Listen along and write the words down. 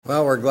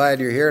Well, we're glad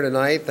you're here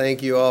tonight.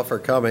 Thank you all for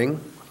coming.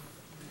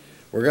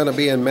 We're going to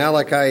be in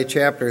Malachi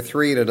chapter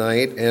 3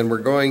 tonight, and we're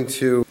going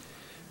to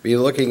be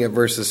looking at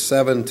verses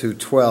 7 to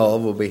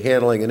 12. We'll be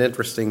handling an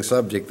interesting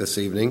subject this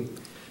evening.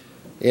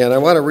 And I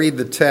want to read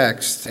the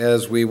text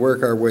as we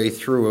work our way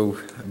through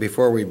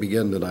before we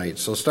begin tonight.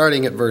 So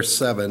starting at verse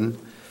 7,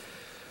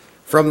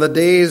 "From the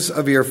days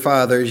of your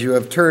fathers you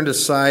have turned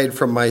aside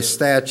from my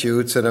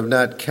statutes and have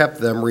not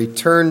kept them.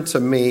 Return to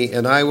me,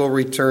 and I will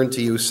return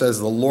to you, says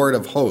the Lord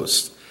of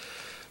hosts."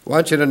 I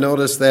want you to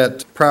notice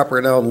that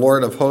proper noun,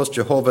 Lord of hosts,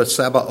 Jehovah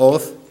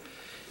Sabaoth,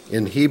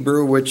 in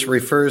Hebrew, which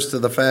refers to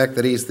the fact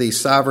that he's the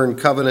sovereign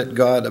covenant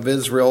God of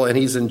Israel, and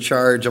he's in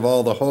charge of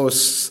all the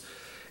hosts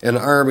and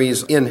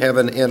armies in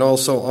heaven and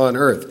also on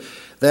earth.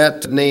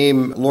 That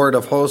name, Lord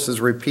of hosts, is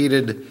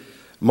repeated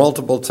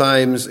multiple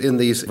times in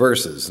these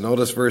verses.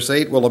 Notice verse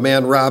 8, "Will a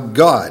man rob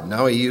God?"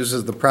 Now he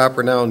uses the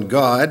proper noun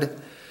God,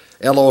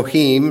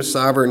 Elohim,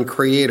 sovereign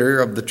creator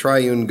of the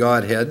triune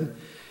Godhead.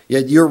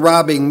 "Yet you're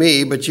robbing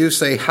me, but you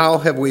say, how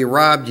have we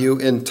robbed you?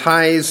 In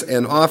tithes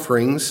and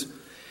offerings.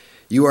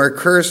 You are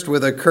cursed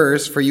with a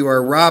curse, for you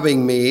are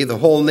robbing me, the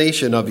whole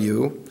nation of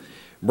you.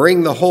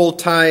 Bring the whole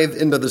tithe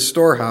into the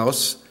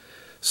storehouse,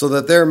 so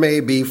that there may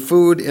be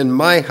food in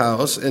my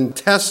house, and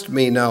test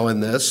me now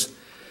in this,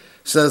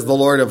 says the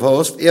Lord of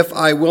hosts, if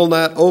I will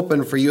not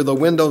open for you the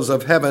windows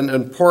of heaven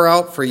and pour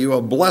out for you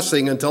a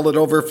blessing until it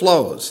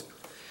overflows.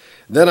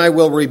 Then I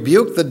will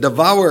rebuke the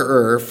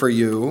devourer for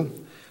you,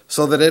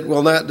 so that it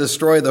will not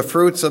destroy the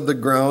fruits of the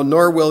ground,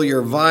 nor will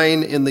your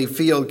vine in the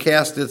field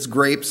cast its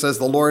grapes, says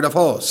the Lord of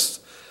hosts.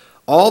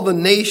 All the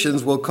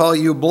nations will call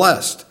you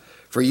blessed,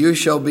 for you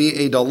shall be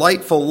a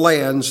delightful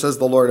land, says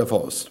the Lord of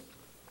hosts."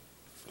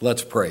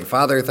 Let's pray.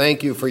 Father,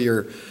 thank you for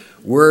your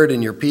word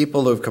and your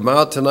people who have come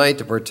out tonight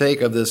to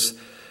partake of this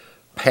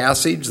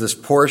passage, this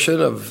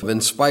portion of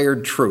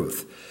inspired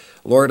truth.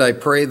 Lord, I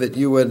pray that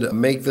you would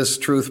make this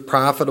truth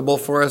profitable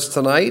for us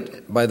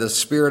tonight by the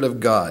Spirit of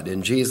God.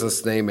 In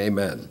Jesus' name,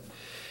 amen.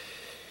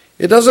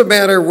 It doesn't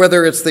matter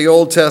whether it's the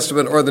Old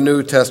Testament or the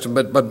New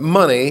Testament, but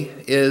money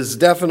is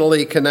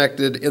definitely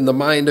connected in the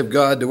mind of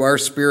God to our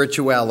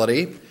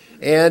spirituality,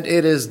 and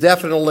it is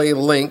definitely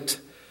linked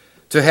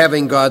to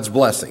having God's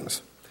blessings.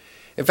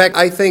 In fact,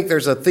 I think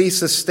there's a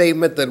thesis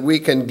statement that we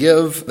can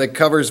give that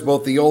covers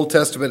both the Old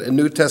Testament and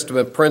New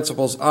Testament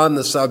principles on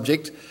the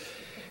subject.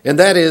 And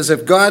that is,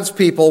 if God's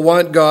people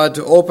want God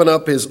to open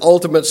up his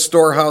ultimate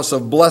storehouse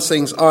of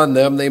blessings on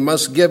them, they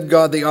must give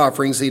God the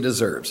offerings he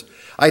deserves.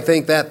 I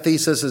think that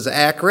thesis is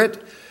accurate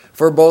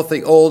for both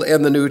the Old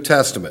and the New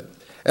Testament.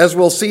 As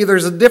we'll see,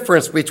 there's a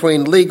difference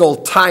between legal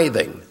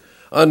tithing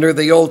under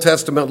the Old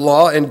Testament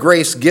law and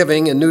grace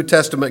giving in New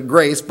Testament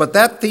grace, but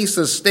that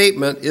thesis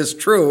statement is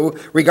true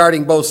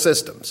regarding both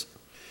systems.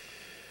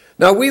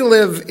 Now, we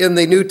live in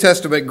the New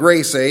Testament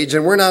grace age,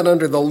 and we're not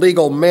under the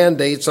legal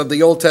mandates of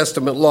the Old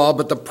Testament law,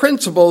 but the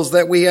principles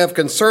that we have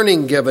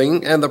concerning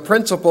giving and the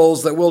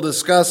principles that we'll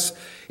discuss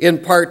in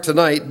part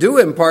tonight do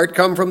in part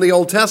come from the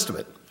Old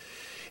Testament.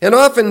 And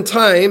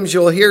oftentimes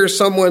you'll hear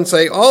someone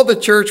say, all the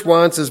church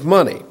wants is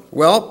money.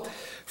 Well,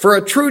 for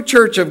a true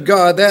church of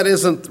God, that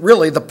isn't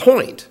really the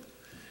point.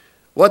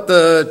 What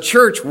the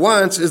church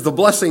wants is the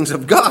blessings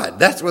of God.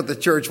 That's what the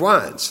church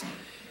wants.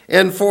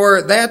 And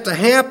for that to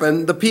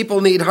happen, the people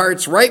need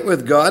hearts right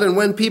with God. And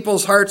when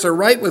people's hearts are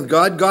right with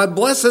God, God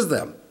blesses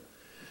them.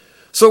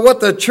 So what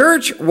the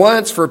church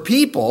wants for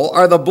people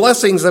are the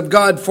blessings of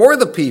God for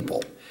the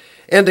people.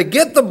 And to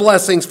get the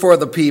blessings for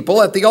the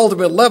people at the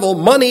ultimate level,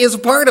 money is a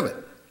part of it.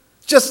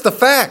 It's just the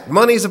fact.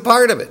 Money's a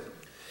part of it.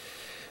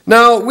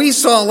 Now, we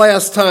saw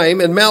last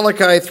time in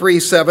Malachi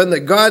 3:7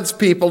 that God's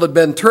people had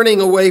been turning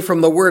away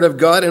from the Word of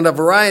God in a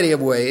variety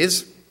of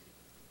ways.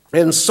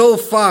 And so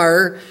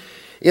far,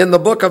 in the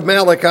book of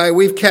Malachi,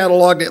 we've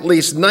cataloged at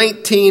least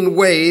 19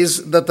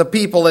 ways that the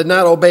people did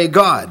not obey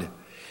God.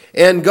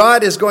 And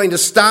God is going to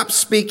stop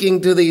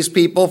speaking to these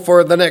people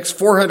for the next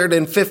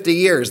 450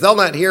 years. They'll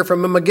not hear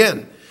from him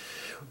again.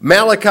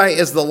 Malachi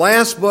is the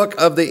last book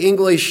of the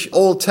English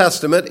Old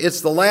Testament.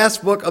 It's the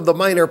last book of the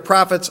minor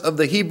prophets of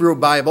the Hebrew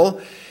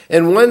Bible.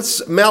 And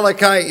once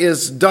Malachi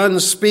is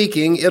done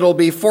speaking, it'll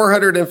be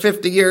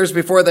 450 years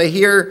before they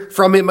hear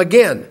from him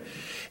again.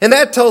 And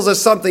that tells us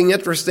something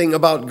interesting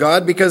about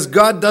God, because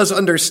God does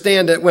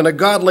understand it when a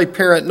godly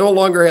parent no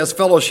longer has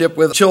fellowship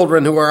with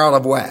children who are out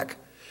of whack.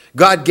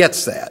 God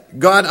gets that.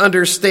 God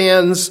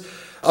understands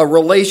a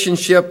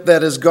relationship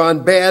that has gone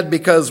bad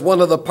because one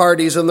of the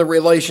parties in the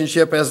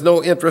relationship has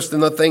no interest in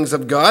the things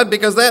of God,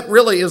 because that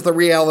really is the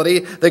reality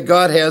that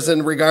God has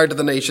in regard to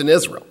the nation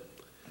Israel.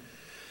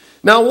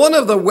 Now, one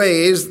of the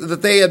ways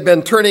that they had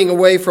been turning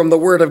away from the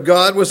Word of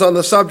God was on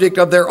the subject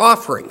of their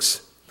offerings.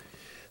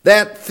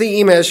 That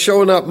theme has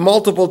shown up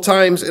multiple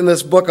times in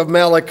this book of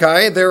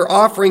Malachi. Their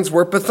offerings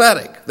were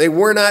pathetic. They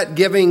were not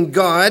giving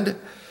God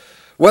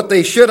what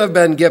they should have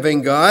been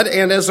giving God,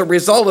 and as a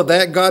result of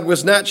that, God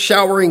was not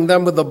showering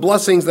them with the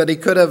blessings that he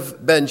could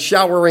have been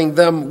showering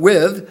them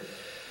with.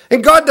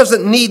 And God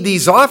doesn't need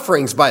these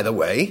offerings, by the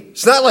way.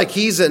 It's not like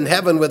he's in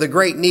heaven with a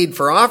great need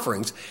for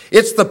offerings.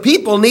 It's the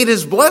people need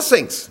his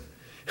blessings.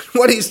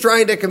 What he's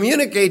trying to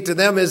communicate to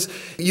them is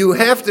you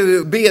have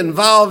to be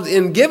involved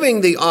in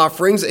giving the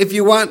offerings if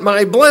you want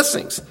my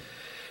blessings.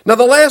 Now,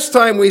 the last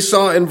time we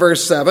saw in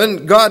verse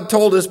 7, God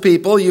told his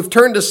people, you've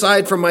turned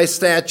aside from my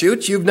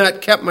statutes, you've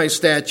not kept my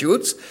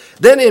statutes.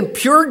 Then in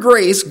pure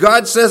grace,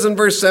 God says in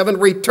verse 7,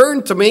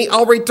 return to me,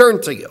 I'll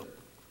return to you.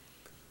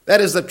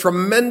 That is a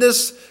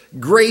tremendous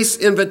grace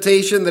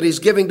invitation that he's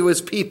giving to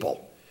his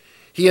people.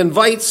 He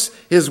invites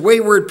his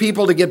wayward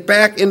people to get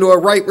back into a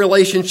right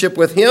relationship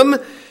with him.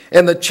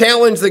 And the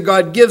challenge that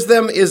God gives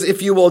them is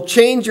if you will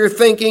change your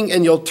thinking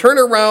and you'll turn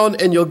around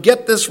and you'll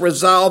get this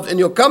resolved and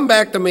you'll come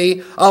back to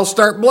me, I'll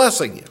start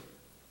blessing you.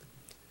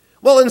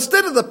 Well,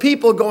 instead of the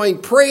people going,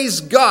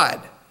 praise God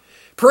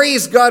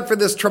for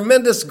this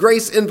tremendous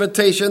grace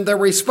invitation, the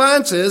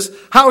response is,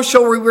 how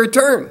shall we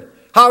return?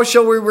 How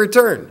shall we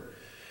return?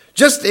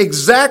 Just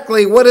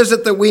exactly what is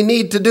it that we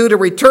need to do to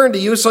return to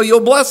you so you'll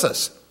bless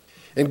us?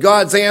 And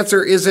God's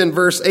answer is in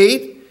verse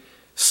 8,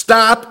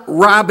 stop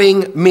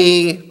robbing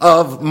me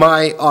of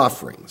my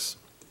offerings.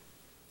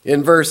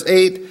 In verse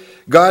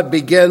 8, God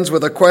begins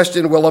with a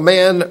question, will a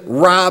man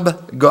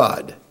rob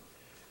God?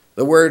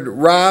 The word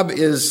rob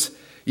is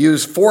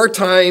used 4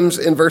 times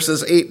in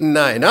verses 8 and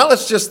 9. Now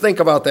let's just think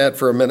about that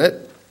for a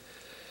minute.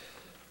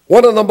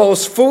 One of the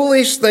most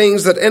foolish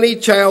things that any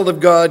child of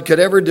God could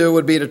ever do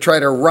would be to try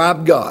to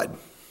rob God.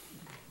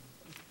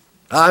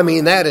 I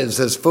mean, that is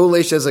as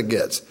foolish as it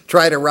gets.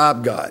 Try to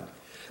rob God.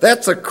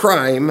 That's a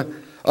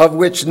crime of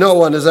which no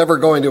one is ever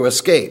going to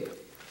escape.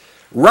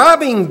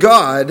 Robbing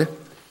God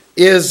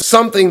is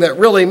something that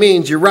really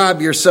means you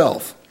rob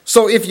yourself.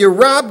 So if you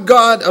rob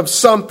God of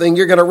something,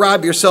 you're going to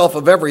rob yourself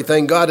of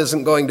everything. God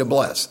isn't going to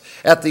bless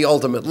at the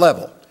ultimate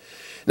level.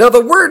 Now,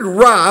 the word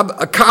rob,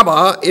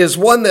 akaba, is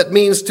one that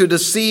means to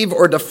deceive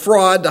or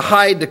defraud, to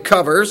hide, to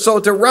cover. So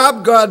to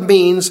rob God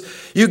means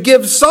you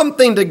give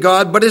something to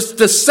God, but it's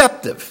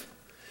deceptive.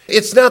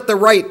 It's not the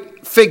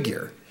right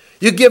figure.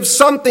 You give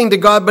something to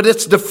God, but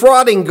it's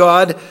defrauding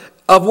God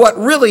of what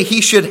really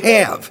he should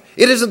have.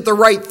 It isn't the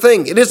right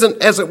thing. It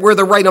isn't, as it were,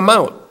 the right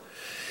amount.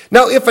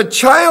 Now, if a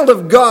child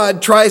of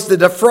God tries to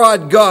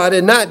defraud God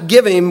and not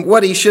give him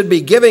what he should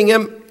be giving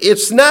him,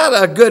 it's not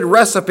a good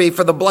recipe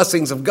for the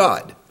blessings of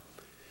God.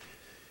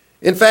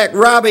 In fact,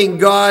 robbing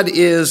God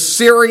is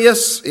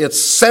serious, it's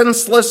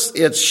senseless,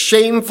 it's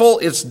shameful,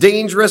 it's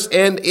dangerous,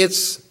 and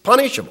it's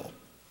punishable.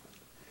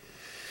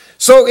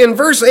 So in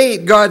verse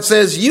 8, God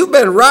says, you've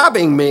been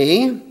robbing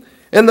me.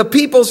 And the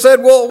people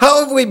said, well,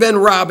 how have we been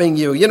robbing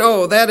you? You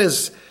know, that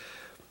is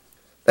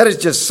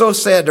just so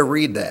sad to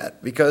read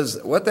that,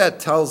 because what that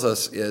tells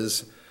us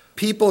is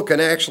people can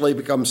actually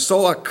become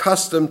so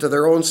accustomed to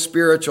their own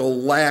spiritual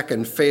lack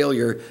and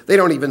failure, they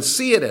don't even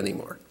see it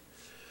anymore.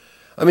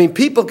 I mean,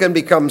 people can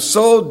become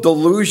so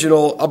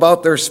delusional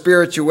about their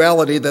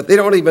spirituality that they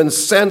don't even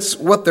sense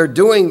what they're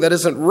doing that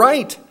isn't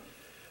right.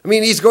 I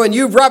mean, he's going,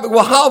 you've robbed me.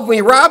 Well, how have we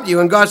robbed you?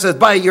 And God says,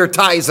 by your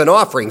tithes and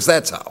offerings,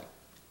 that's how.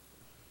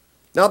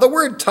 Now, the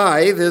word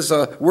tithe is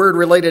a word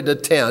related to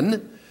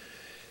 10.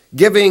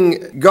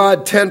 Giving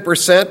God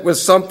 10%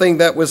 was something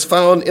that was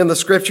found in the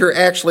scripture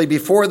actually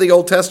before the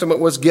Old Testament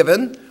was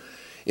given.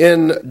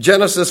 In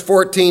Genesis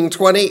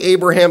 14:20,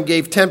 Abraham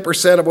gave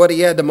 10% of what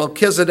he had to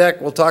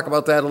Melchizedek. We'll talk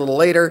about that a little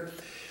later.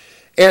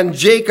 And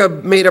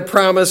Jacob made a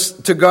promise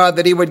to God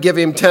that he would give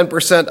him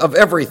 10% of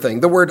everything.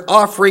 The word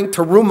offering,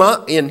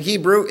 teruma, in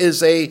Hebrew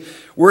is a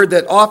word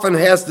that often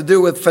has to do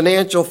with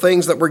financial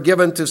things that were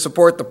given to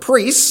support the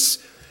priests.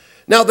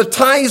 Now, the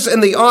tithes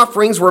and the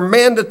offerings were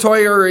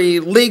mandatory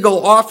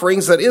legal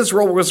offerings that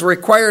Israel was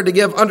required to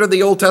give under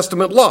the Old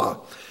Testament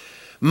law.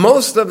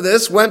 Most of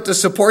this went to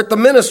support the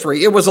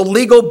ministry. It was a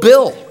legal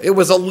bill. It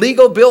was a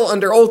legal bill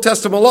under Old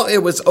Testament law.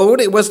 It was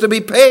owed. It was to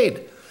be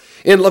paid.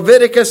 In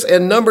Leviticus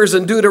and Numbers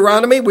and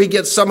Deuteronomy, we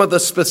get some of the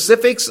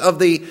specifics of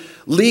the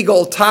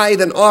legal tithe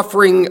and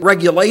offering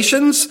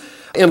regulations.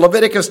 In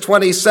Leviticus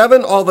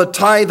 27, all the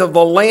tithe of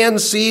the land,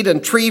 seed,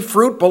 and tree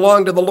fruit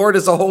belong to the Lord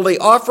as a holy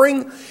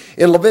offering.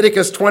 In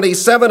Leviticus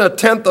 27,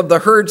 1/10 of the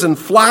herds and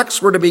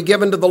flocks were to be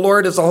given to the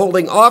Lord as a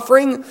holy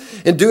offering.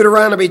 In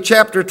Deuteronomy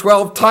chapter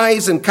 12,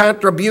 tithes and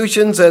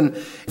contributions and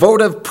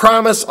votive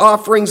promise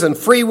offerings and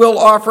free will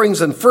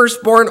offerings and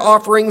firstborn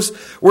offerings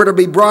were to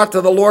be brought to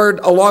the Lord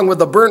along with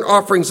the burnt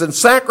offerings and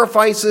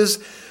sacrifices.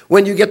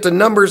 When you get to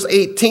Numbers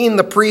 18,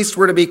 the priests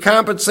were to be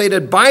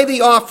compensated by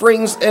the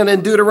offerings. And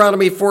in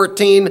Deuteronomy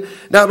 14,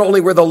 not only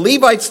were the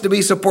Levites to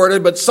be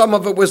supported, but some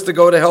of it was to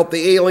go to help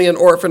the alien,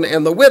 orphan,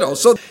 and the widow.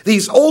 So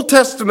these Old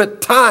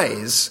Testament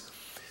tithes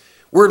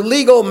were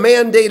legal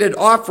mandated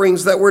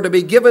offerings that were to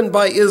be given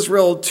by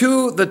Israel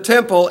to the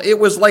temple. It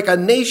was like a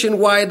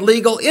nationwide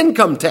legal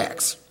income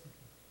tax.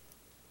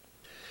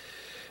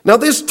 Now,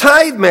 this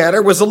tithe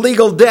matter was a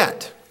legal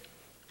debt.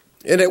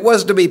 And it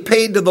was to be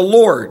paid to the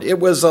Lord. It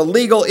was a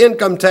legal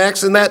income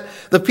tax, and that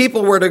the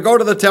people were to go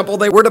to the temple,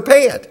 they were to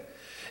pay it.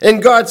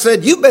 And God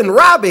said, you've been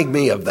robbing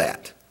me of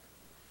that.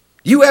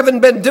 You haven't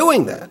been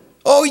doing that.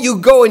 Oh, you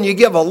go and you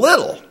give a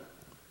little.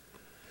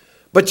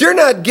 But you're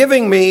not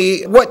giving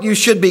me what you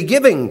should be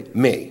giving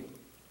me.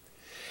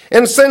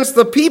 And since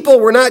the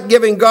people were not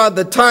giving God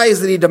the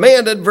tithes that he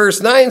demanded,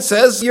 verse 9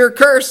 says, you're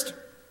cursed.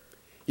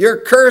 You're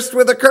cursed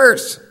with a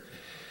curse.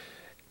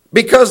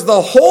 Because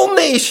the whole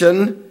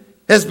nation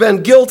has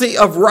been guilty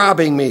of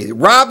robbing me,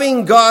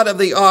 robbing God of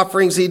the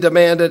offerings he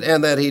demanded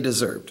and that he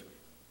deserved.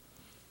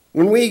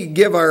 When we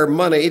give our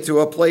money to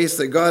a place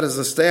that God has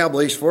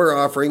established for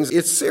offerings,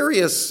 it's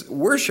serious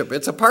worship.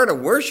 It's a part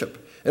of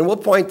worship. And we'll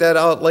point that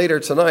out later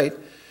tonight.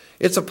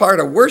 It's a part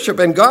of worship,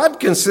 and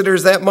God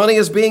considers that money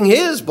as being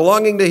his,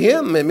 belonging to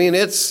him. I mean,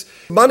 it's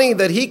money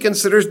that he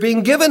considers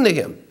being given to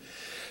him.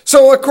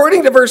 So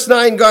according to verse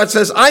 9, God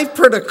says, I've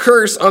put a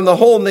curse on the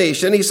whole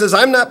nation. He says,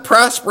 I'm not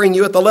prospering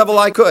you at the level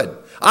I could.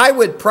 I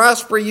would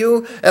prosper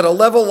you at a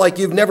level like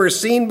you've never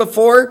seen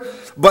before,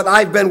 but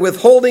I've been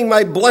withholding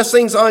my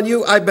blessings on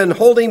you. I've been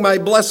holding my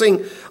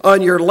blessing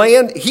on your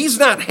land. He's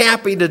not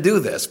happy to do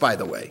this, by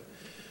the way.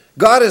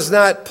 God is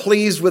not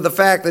pleased with the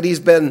fact that he's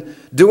been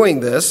doing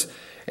this.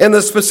 And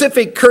the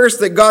specific curse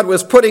that God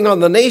was putting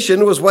on the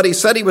nation was what he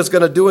said he was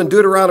going to do in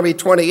Deuteronomy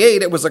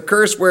 28. It was a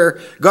curse where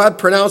God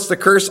pronounced a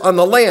curse on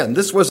the land.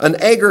 This was an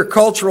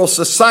agricultural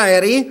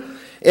society,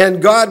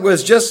 and God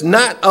was just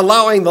not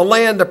allowing the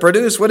land to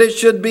produce what it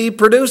should be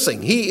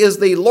producing. He is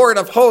the Lord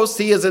of hosts.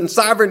 He is in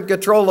sovereign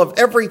control of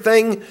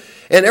everything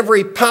and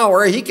every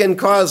power. He can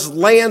cause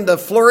land to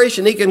flourish,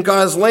 and he can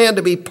cause land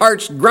to be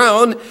parched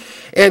ground.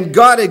 And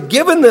God had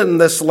given them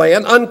this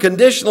land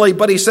unconditionally,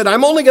 but he said,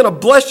 I'm only going to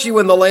bless you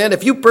in the land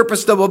if you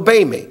purpose to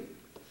obey me.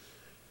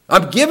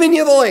 I'm giving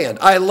you the land.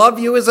 I love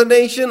you as a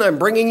nation. I'm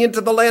bringing you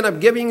into the land. I'm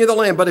giving you the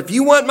land. But if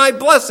you want my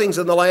blessings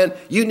in the land,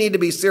 you need to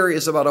be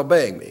serious about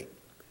obeying me.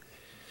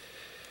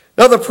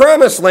 Now, the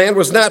promised land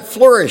was not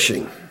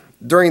flourishing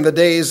during the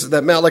days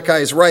that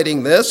Malachi is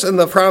writing this, and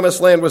the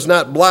promised land was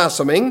not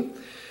blossoming,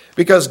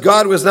 because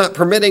God was not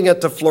permitting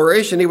it to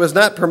flourish, and he was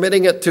not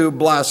permitting it to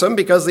blossom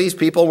because these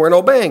people weren't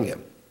obeying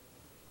him.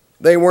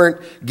 They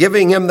weren't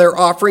giving him their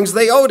offerings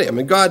they owed him.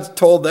 And God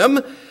told them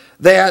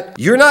that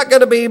you're not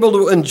going to be able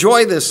to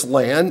enjoy this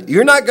land.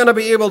 You're not going to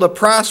be able to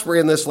prosper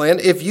in this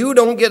land if you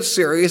don't get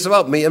serious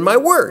about me and my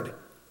word.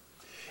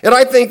 And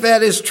I think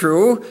that is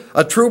true,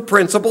 a true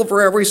principle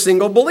for every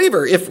single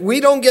believer. If we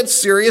don't get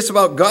serious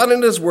about God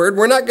and his word,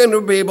 we're not going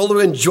to be able to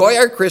enjoy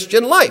our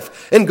Christian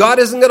life. And God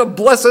isn't going to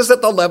bless us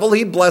at the level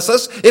he'd bless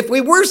us if we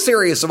were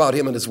serious about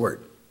him and his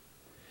word.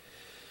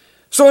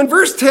 So in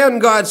verse 10,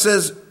 God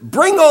says,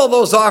 bring all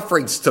those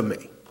offerings to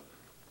me.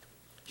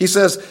 He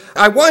says,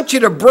 I want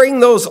you to bring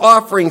those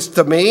offerings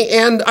to me,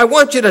 and I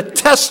want you to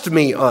test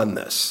me on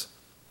this.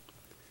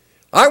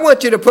 I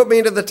want you to put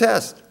me to the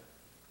test.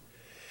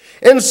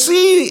 And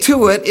see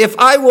to it if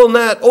I will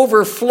not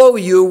overflow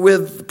you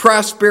with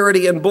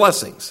prosperity and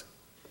blessings.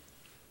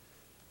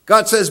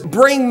 God says,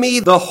 bring me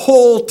the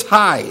whole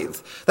tithe.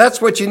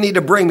 That's what you need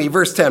to bring me.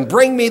 Verse 10,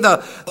 bring me the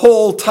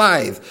whole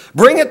tithe.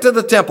 Bring it to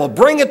the temple.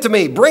 Bring it to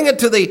me. Bring it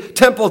to the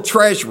temple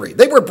treasury.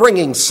 They were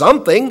bringing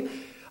something.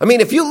 I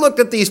mean, if you looked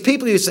at these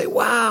people, you say,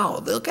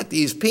 wow, look at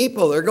these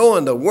people. They're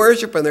going to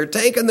worship and they're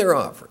taking their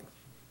offering.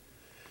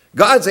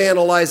 God's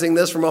analyzing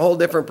this from a whole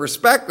different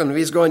perspective.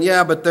 He's going,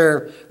 yeah, but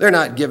they're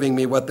not giving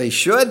me what they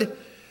should.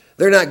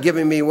 They're not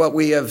giving me what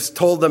we have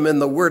told them in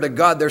the Word of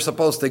God they're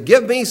supposed to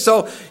give me.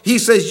 So he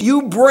says,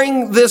 you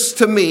bring this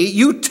to me,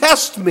 you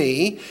test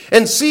me,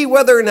 and see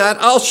whether or not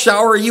I'll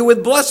shower you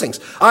with blessings.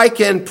 I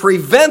can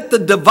prevent the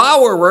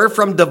devourer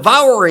from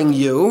devouring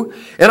you,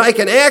 and I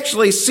can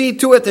actually see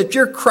to it that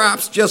your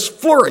crops just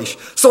flourish.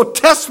 So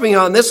test me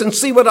on this and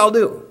see what I'll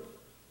do.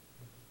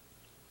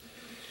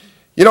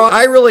 You know,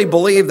 I really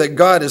believe that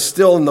God is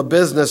still in the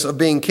business of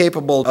being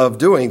capable of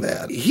doing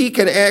that. He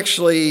can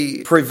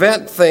actually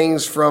prevent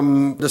things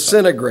from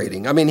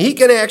disintegrating. I mean, he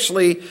can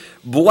actually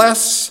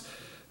bless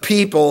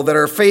people that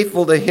are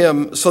faithful to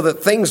him so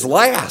that things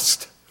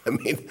last. I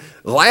mean,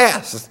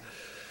 last.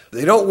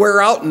 They don't wear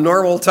out in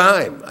normal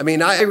time. I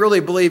mean, I really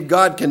believe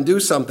God can do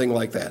something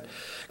like that.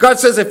 God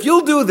says, if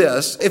you'll do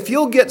this, if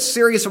you'll get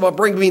serious about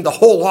bringing me the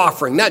whole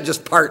offering, not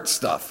just part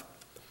stuff,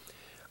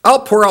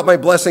 I'll pour out my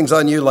blessings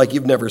on you like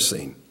you've never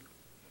seen.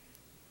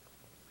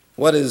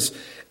 What is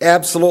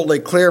absolutely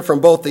clear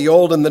from both the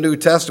Old and the New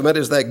Testament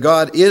is that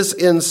God is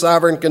in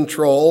sovereign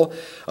control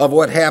of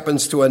what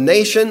happens to a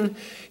nation.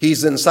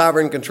 He's in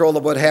sovereign control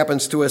of what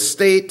happens to a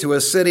state, to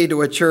a city,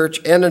 to a church,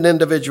 and an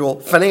individual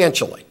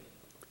financially.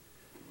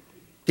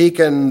 He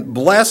can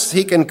bless,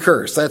 he can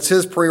curse. That's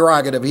his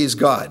prerogative. He's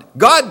God.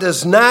 God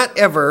does not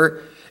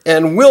ever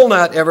and will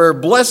not ever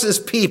bless his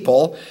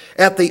people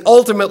at the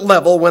ultimate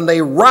level when they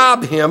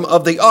rob him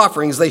of the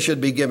offerings they should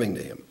be giving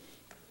to him.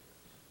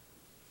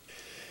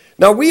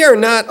 Now, we are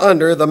not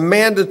under the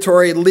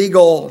mandatory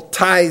legal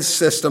tithe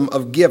system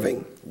of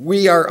giving.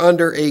 We are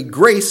under a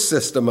grace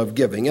system of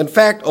giving. In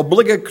fact,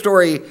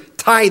 obligatory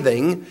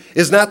tithing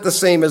is not the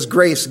same as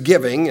grace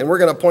giving, and we're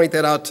going to point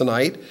that out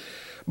tonight.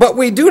 But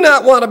we do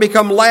not want to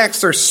become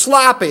lax or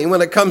sloppy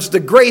when it comes to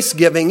grace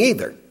giving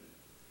either.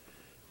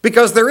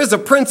 Because there is a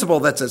principle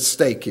that's at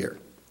stake here.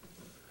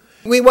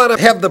 We want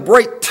to have the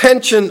right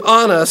tension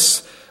on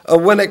us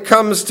when it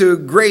comes to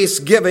grace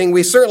giving.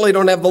 We certainly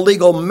don't have the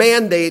legal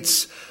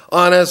mandates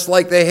on us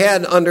like they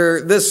had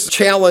under this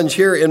challenge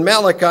here in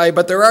Malachi,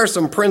 but there are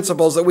some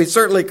principles that we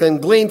certainly can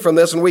glean from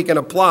this and we can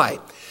apply.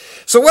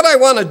 So what I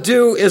want to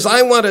do is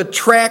I want to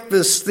track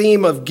this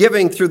theme of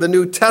giving through the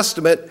New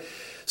Testament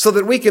so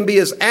that we can be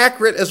as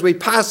accurate as we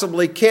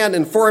possibly can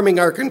in forming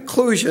our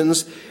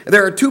conclusions.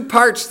 There are two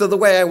parts to the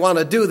way I want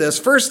to do this.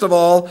 First of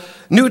all,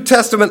 New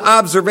Testament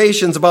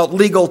observations about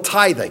legal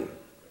tithing.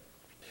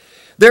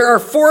 There are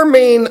four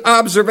main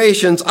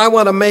observations I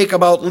want to make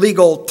about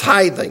legal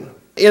tithing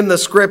in the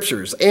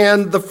Scriptures.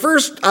 And the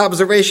first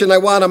observation I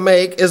want to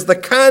make is the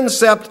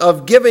concept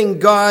of giving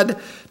God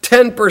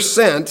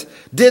 10%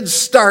 did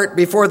start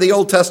before the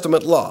Old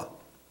Testament law.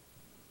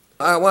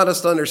 I want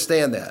us to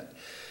understand that.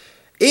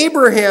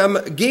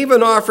 Abraham gave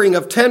an offering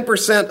of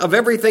 10% of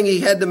everything he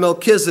had to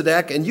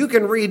Melchizedek, and you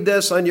can read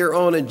this on your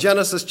own in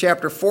Genesis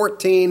chapter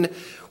 14,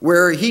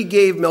 where he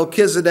gave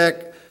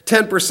Melchizedek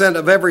 10%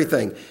 of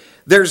everything.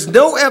 There's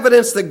no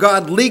evidence that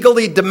God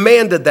legally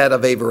demanded that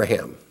of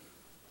Abraham.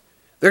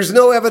 There's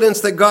no evidence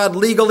that God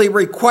legally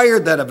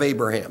required that of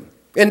Abraham.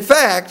 In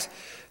fact,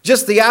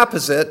 just the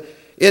opposite,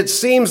 it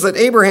seems that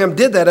Abraham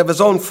did that of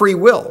his own free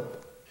will.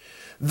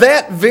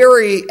 That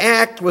very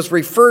act was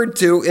referred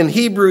to in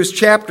Hebrews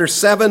chapter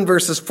 7,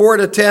 verses 4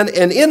 to 10.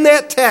 And in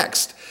that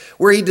text,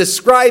 where he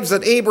describes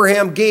that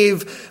Abraham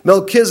gave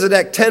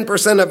Melchizedek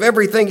 10% of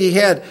everything he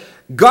had,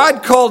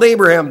 God called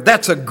Abraham,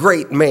 that's a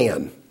great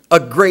man, a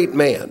great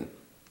man.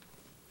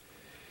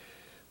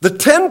 The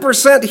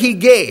 10% he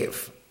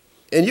gave,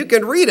 and you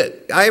can read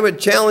it. I would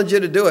challenge you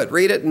to do it.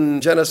 Read it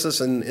in Genesis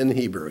and in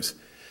Hebrews.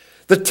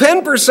 The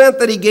 10%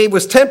 that he gave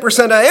was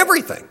 10% of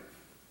everything.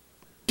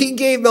 He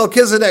gave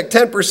Melchizedek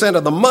 10%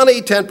 of the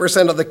money,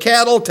 10% of the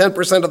cattle,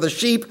 10% of the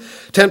sheep,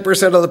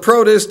 10% of the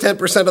produce,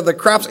 10% of the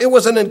crops. It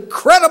was an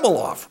incredible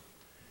offer.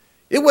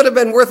 It would have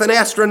been worth an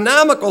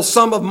astronomical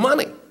sum of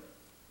money.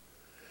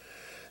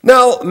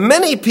 Now,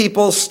 many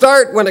people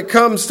start when it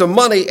comes to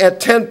money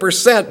at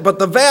 10%, but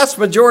the vast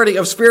majority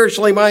of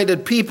spiritually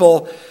minded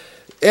people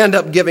end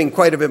up giving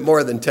quite a bit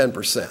more than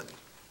 10%.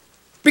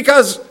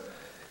 Because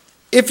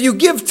if you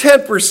give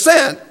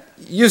 10%,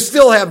 you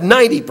still have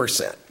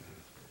 90%.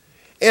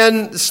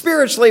 And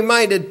spiritually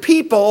minded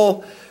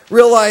people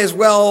realize,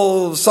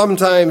 well,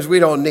 sometimes we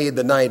don't need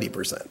the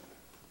 90%.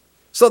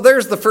 So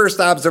there's the first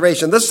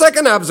observation. The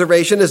second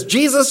observation is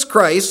Jesus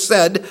Christ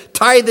said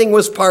tithing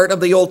was part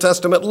of the Old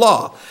Testament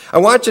law. I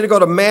want you to go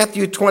to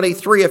Matthew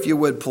 23, if you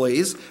would,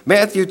 please.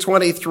 Matthew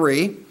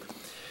 23.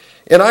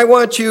 And I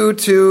want you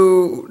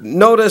to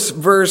notice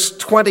verse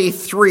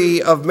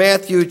 23 of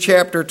Matthew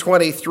chapter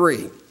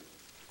 23.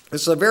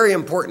 This is a very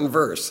important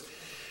verse.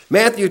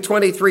 Matthew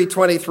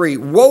 23:23.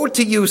 Woe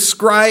to you,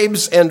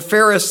 scribes and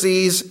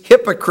Pharisees,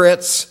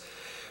 hypocrites,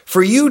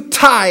 for you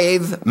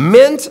tithe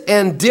mint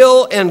and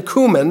dill and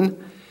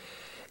cumin,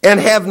 and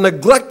have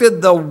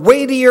neglected the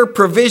weightier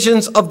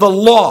provisions of the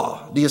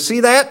law. Do you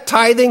see that?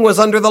 Tithing was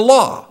under the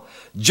law.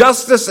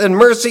 Justice and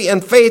mercy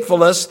and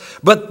faithfulness,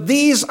 but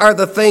these are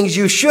the things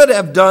you should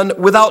have done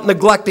without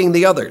neglecting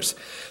the others.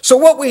 So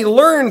what we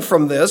learn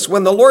from this,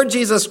 when the Lord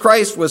Jesus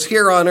Christ was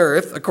here on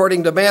earth,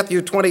 according to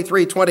Matthew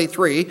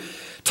 23:23,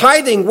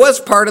 tithing was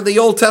part of the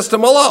Old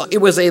Testament law. It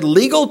was a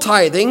legal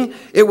tithing.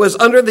 It was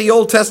under the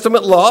Old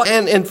Testament law.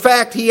 And in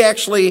fact, he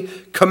actually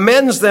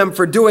commends them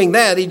for doing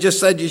that. He just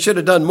said you should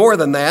have done more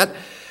than that.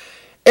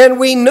 And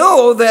we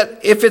know that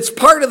if it's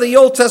part of the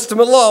Old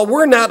Testament law,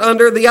 we're not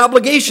under the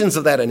obligations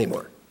of that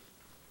anymore.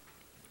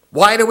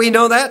 Why do we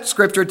know that?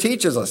 Scripture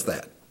teaches us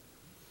that.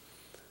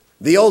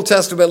 The Old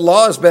Testament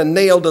law has been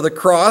nailed to the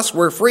cross.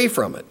 We're free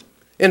from it.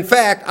 In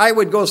fact, I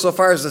would go so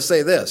far as to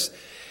say this.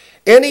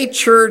 Any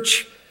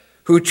church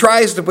who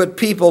tries to put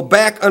people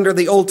back under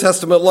the Old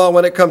Testament law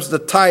when it comes to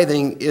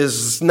tithing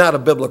is not a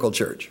biblical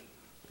church.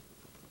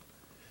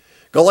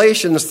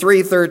 Galatians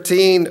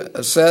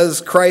 3:13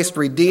 says Christ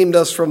redeemed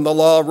us from the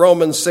law.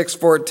 Romans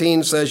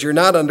 6:14 says you're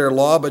not under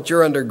law, but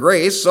you're under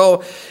grace.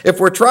 So if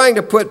we're trying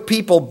to put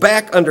people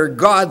back under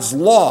God's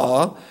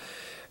law,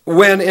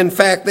 when in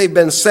fact they've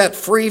been set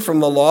free from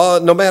the law,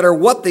 no matter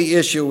what the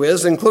issue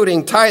is,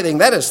 including tithing,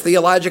 that is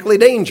theologically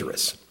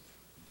dangerous.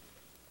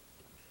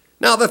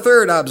 Now, the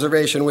third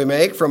observation we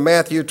make from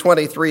Matthew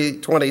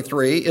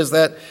 23:23 is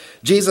that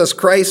Jesus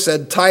Christ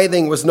said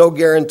tithing was no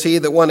guarantee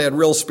that one had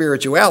real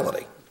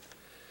spirituality.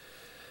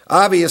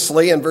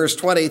 Obviously, in verse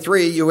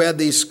 23, you had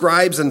these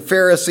scribes and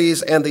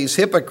Pharisees and these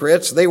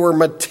hypocrites. They were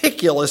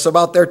meticulous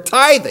about their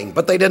tithing,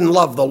 but they didn't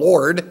love the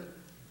Lord.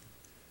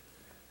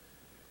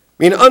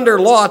 I mean, under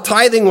law,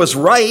 tithing was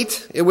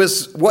right. It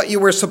was what you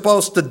were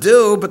supposed to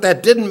do, but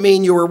that didn't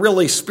mean you were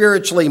really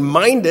spiritually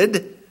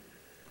minded.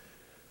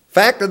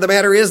 Fact of the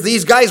matter is,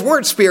 these guys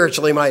weren't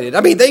spiritually minded.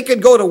 I mean, they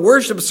could go to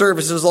worship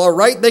services, all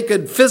right. They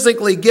could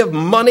physically give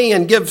money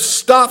and give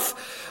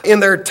stuff in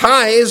their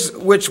tithes,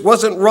 which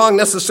wasn't wrong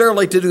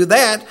necessarily to do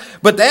that,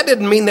 but that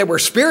didn't mean they were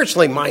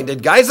spiritually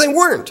minded guys. They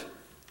weren't.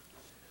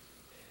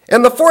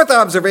 And the fourth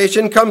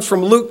observation comes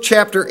from Luke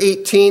chapter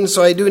 18,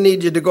 so I do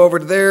need you to go over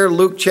there,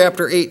 Luke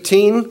chapter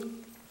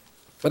 18.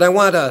 But I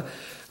want to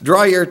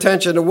draw your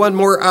attention to one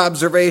more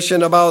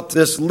observation about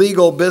this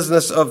legal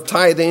business of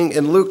tithing.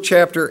 In Luke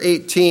chapter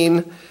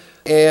 18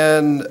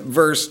 and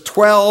verse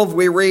 12,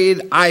 we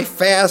read, I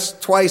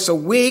fast twice a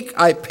week.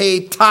 I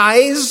pay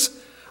tithes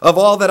of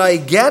all that I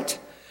get.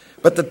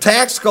 But the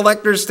tax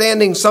collector,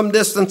 standing some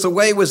distance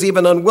away, was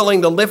even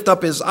unwilling to lift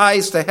up his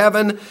eyes to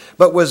heaven,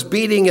 but was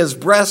beating his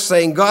breast,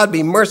 saying, God,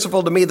 be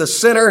merciful to me, the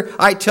sinner.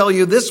 I tell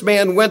you, this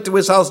man went to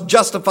his house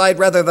justified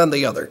rather than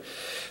the other.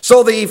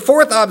 So the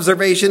fourth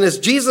observation is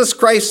Jesus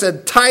Christ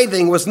said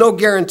tithing was no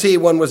guarantee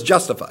one was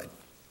justified.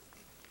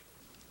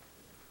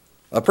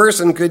 A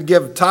person could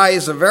give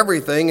tithes of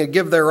everything and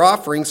give their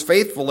offerings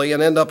faithfully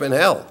and end up in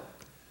hell.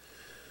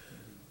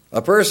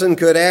 A person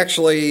could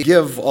actually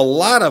give a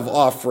lot of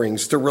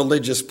offerings to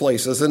religious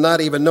places and not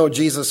even know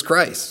Jesus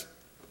Christ.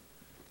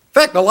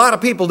 In fact, a lot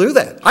of people do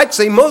that. I'd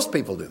say most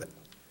people do that.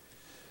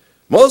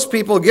 Most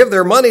people give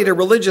their money to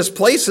religious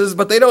places,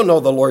 but they don't know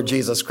the Lord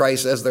Jesus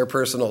Christ as their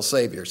personal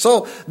Savior.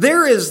 So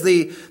there is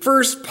the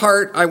first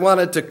part I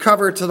wanted to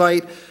cover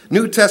tonight,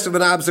 New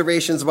Testament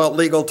observations about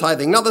legal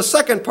tithing. Now the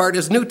second part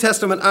is New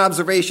Testament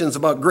observations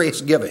about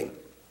grace giving.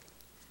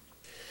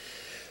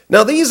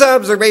 Now, these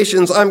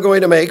observations I'm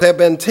going to make have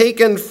been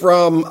taken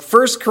from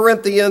 1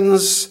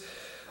 Corinthians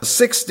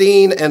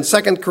 16 and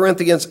 2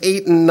 Corinthians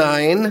 8 and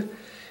 9.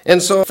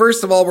 And so,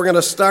 first of all, we're going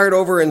to start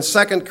over in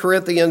 2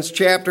 Corinthians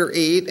chapter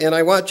 8, and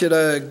I want you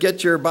to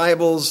get your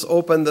Bibles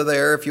open to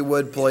there, if you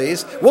would,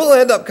 please. We'll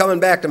end up coming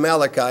back to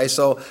Malachi,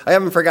 so I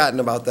haven't forgotten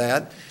about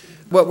that.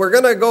 But we're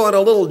going to go on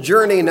a little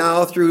journey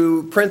now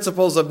through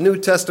principles of New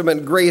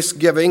Testament grace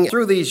giving.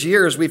 Through these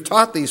years, we've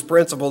taught these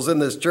principles in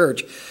this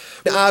church.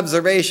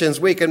 Observations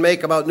we can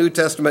make about New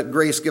Testament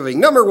grace giving.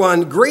 Number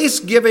one, grace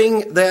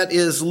giving that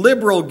is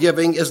liberal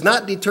giving is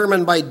not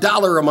determined by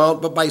dollar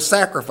amount, but by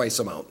sacrifice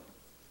amount.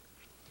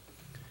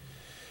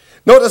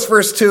 Notice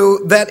verse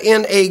 2, that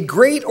in a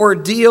great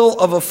ordeal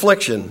of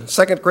affliction,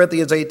 2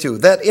 Corinthians 8:2,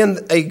 that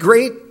in a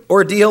great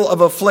ordeal of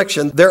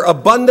affliction, their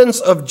abundance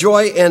of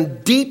joy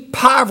and deep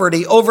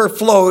poverty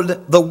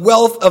overflowed the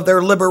wealth of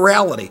their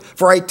liberality.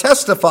 For I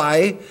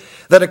testify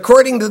that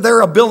according to their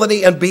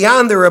ability and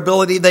beyond their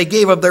ability, they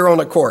gave of their own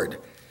accord.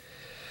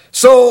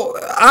 So,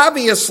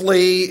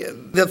 obviously,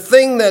 the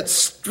thing that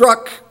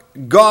struck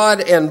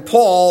God and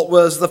Paul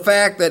was the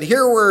fact that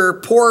here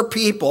were poor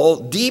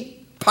people,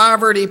 deep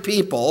poverty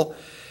people,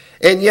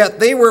 and yet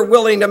they were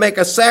willing to make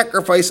a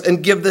sacrifice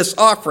and give this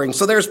offering.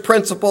 So there's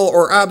principle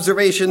or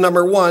observation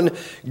number one.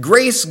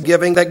 Grace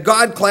giving that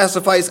God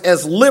classifies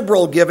as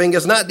liberal giving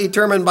is not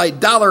determined by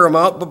dollar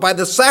amount, but by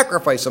the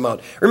sacrifice amount.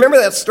 Remember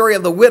that story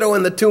of the widow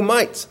and the 2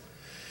 mites?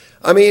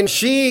 I mean,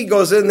 she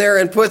goes in there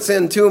and puts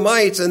in 2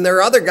 mites, and there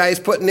are other guys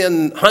putting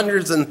in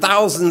hundreds and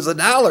thousands of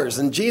dollars.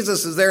 And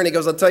Jesus is there, and he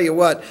goes, I'll tell you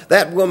what,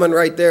 that woman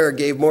right there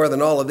gave more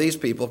than all of these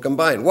people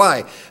combined.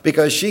 Why?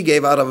 Because she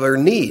gave out of her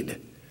need.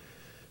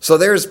 So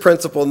there's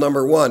principle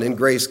number one in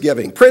grace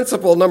giving.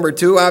 Principle number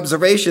two,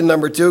 observation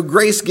number two,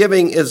 grace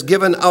giving is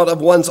given out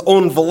of one's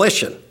own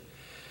volition.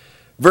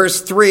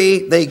 Verse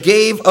 3, they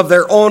gave of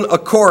their own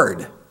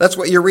accord. That's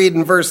what you read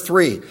in verse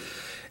 3.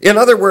 In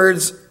other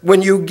words,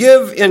 when you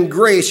give in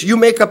grace, you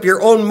make up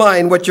your own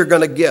mind what you're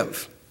going to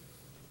give.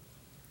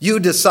 You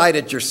decide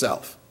it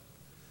yourself.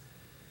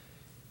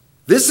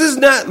 This is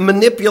not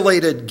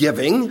manipulated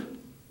giving.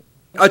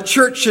 A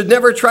church should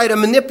never try to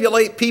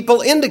manipulate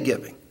people into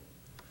giving.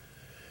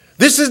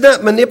 This is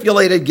not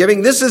manipulated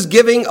giving. This is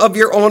giving of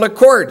your own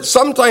accord.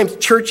 Sometimes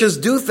churches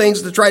do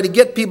things to try to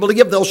get people to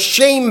give. They'll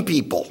shame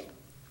people.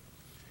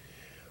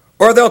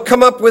 Or they'll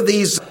come up with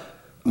these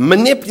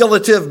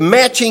manipulative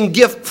matching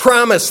gift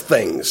promise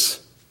things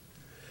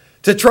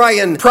to try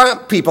and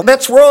prompt people.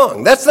 That's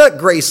wrong. That's not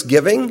grace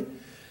giving.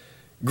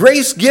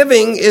 Grace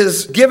giving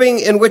is giving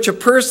in which a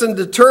person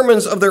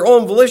determines of their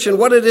own volition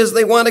what it is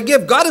they want to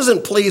give. God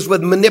isn't pleased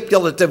with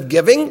manipulative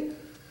giving.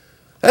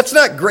 That's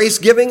not grace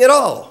giving at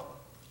all.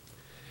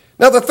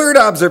 Now, the third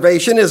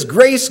observation is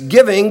grace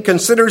giving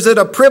considers it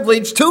a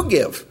privilege to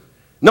give.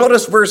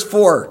 Notice verse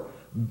 4,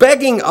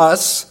 begging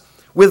us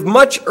with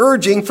much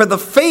urging for the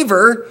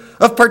favor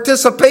of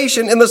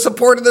participation in the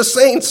support of the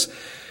saints.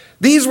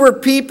 These were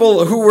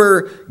people who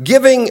were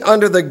giving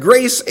under the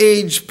grace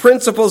age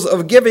principles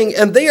of giving,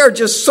 and they are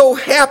just so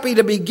happy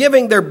to be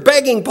giving, they're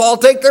begging Paul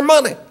take their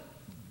money.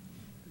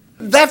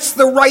 That's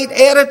the right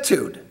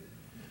attitude.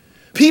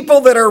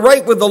 People that are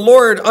right with the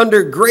Lord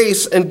under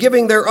grace and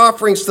giving their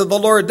offerings to the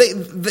Lord,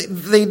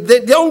 they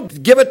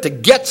don't give it to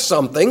get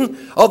something,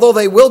 although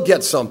they will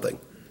get something.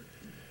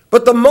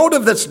 But the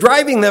motive that's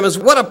driving them is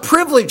what a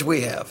privilege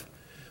we have.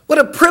 What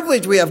a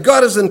privilege we have.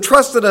 God has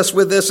entrusted us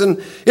with this,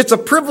 and it's a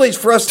privilege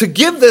for us to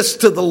give this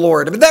to the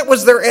Lord. I mean, that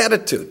was their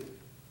attitude.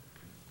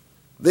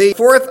 The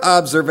fourth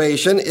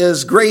observation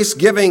is grace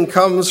giving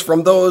comes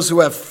from those who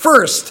have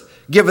first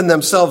given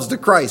themselves to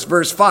Christ.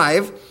 Verse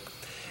 5,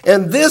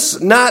 and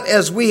this not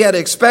as we had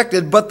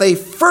expected, but they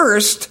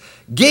first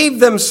gave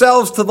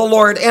themselves to the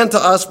Lord and to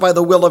us by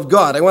the will of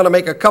God. I want to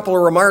make a couple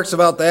of remarks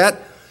about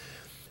that.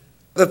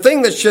 The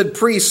thing that should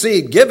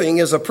precede giving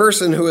is a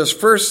person who is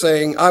first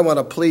saying, I want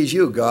to please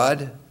you,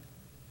 God.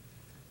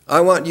 I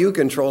want you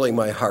controlling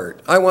my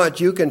heart. I want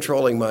you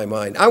controlling my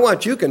mind. I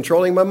want you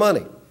controlling my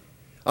money.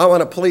 I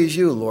want to please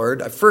you,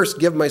 Lord. I first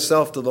give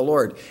myself to the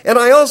Lord. And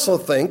I also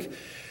think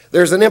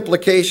there's an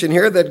implication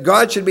here that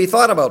God should be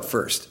thought about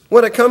first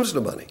when it comes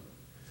to money.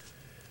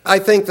 I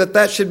think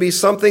that should be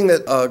something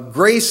that a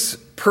grace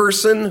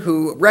person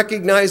who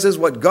recognizes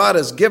what God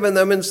has given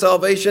them in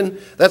salvation,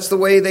 that's the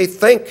way they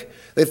think.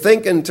 They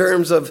think in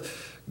terms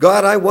of,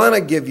 God, I want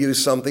to give you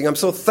something. I'm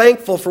so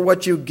thankful for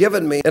what you've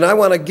given me, and I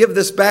want to give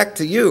this back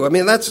to you. I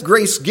mean, that's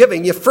grace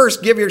giving. You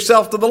first give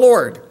yourself to the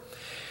Lord.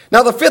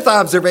 Now, the fifth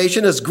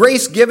observation is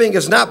grace giving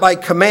is not by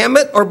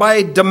commandment or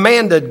by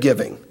demanded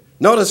giving.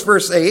 Notice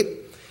verse 8.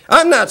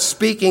 I'm not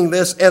speaking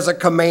this as a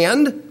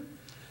command,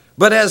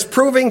 but as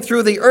proving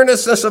through the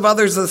earnestness of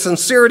others the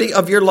sincerity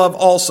of your love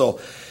also.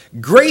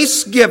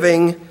 Grace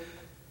giving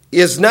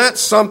is not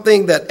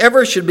something that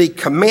ever should be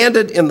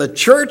commanded in the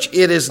church.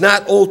 It is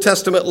not Old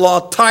Testament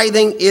law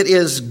tithing. It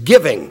is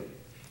giving.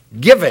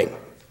 Giving.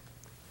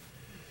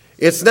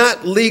 It's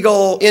not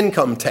legal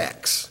income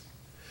tax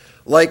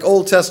like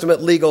Old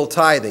Testament legal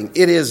tithing.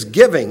 It is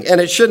giving,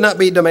 and it should not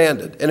be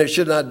demanded, and it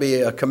should not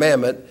be a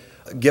commandment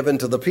given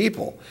to the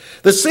people.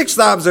 The sixth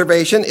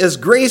observation is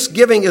grace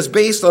giving is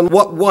based on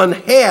what one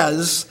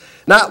has,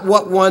 not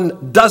what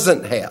one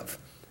doesn't have.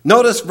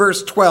 Notice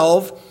verse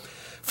 12.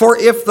 For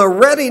if the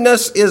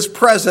readiness is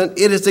present,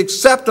 it is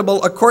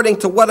acceptable according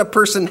to what a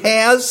person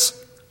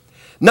has,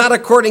 not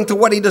according to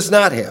what he does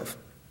not have.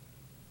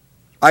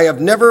 I have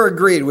never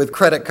agreed with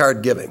credit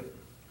card giving.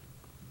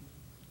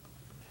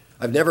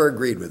 I've never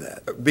agreed with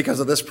that because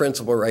of this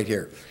principle right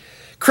here.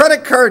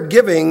 Credit card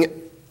giving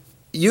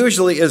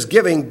usually is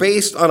giving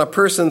based on a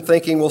person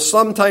thinking, well,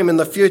 sometime in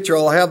the future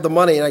I'll have the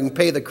money and I can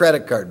pay the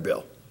credit card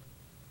bill.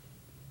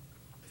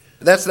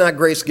 That's not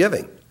grace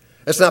giving.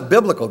 That's not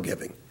biblical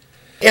giving.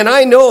 And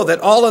I know that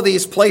all of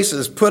these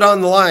places put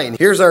online,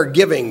 here's our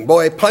giving.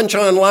 Boy, punch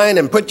online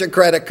and put your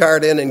credit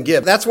card in and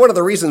give. That's one of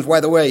the reasons, by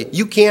the way,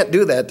 you can't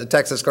do that to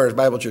Texas Corners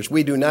Bible Church.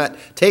 We do not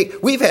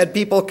take, we've had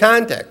people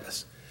contact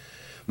us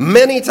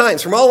many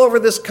times from all over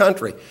this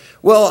country.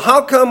 Well,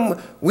 how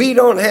come we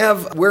don't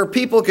have where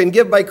people can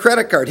give by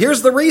credit card?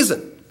 Here's the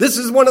reason. This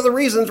is one of the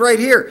reasons right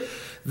here.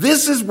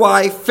 This is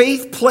why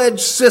faith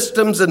pledge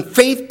systems and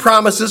faith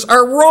promises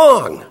are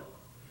wrong.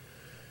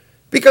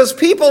 Because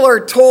people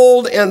are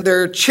told and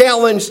they're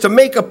challenged to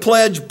make a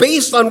pledge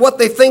based on what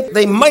they think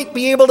they might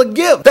be able to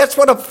give. That's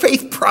what a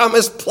faith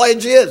promise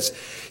pledge is.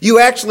 You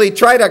actually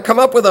try to come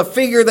up with a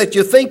figure that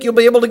you think you'll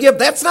be able to give.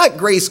 That's not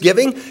grace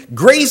giving.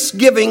 Grace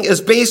giving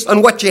is based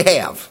on what you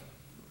have.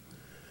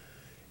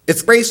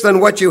 It's based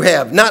on what you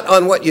have, not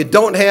on what you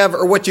don't have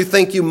or what you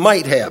think you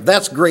might have.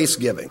 That's grace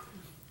giving.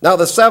 Now,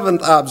 the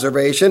seventh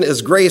observation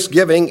is grace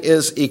giving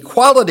is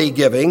equality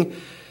giving,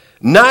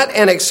 not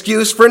an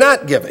excuse for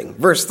not giving.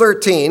 Verse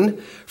 13,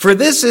 for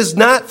this is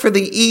not for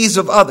the ease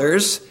of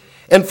others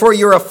and for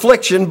your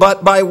affliction,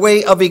 but by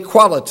way of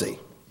equality.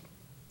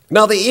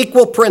 Now, the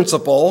equal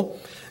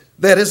principle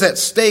that is at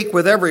stake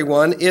with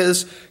everyone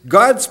is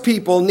God's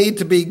people need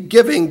to be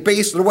giving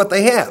based on what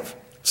they have.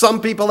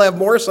 Some people have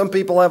more, some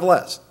people have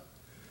less.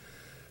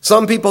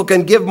 Some people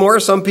can give more,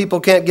 some people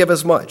can't give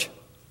as much.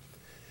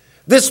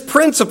 This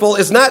principle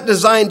is not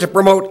designed to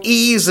promote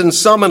ease in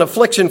some and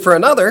affliction for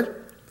another.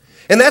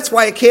 And that's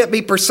why it can't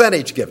be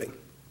percentage giving.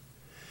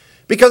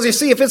 Because you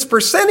see, if it's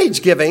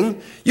percentage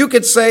giving, you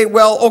could say,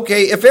 well,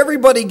 okay, if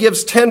everybody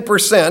gives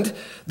 10%,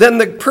 then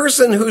the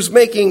person who's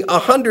making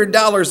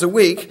 $100 a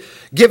week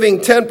giving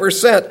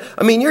 10%,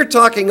 I mean, you're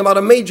talking about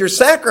a major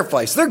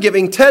sacrifice. They're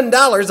giving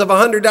 $10 of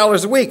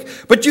 $100 a week.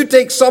 But you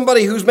take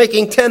somebody who's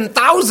making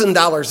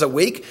 $10,000 a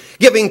week,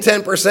 giving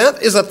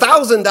 10% is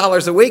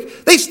 $1,000 a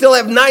week. They still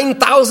have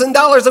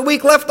 $9,000 a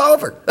week left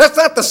over. That's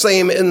not the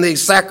same in the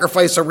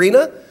sacrifice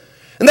arena.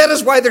 And that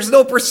is why there's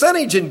no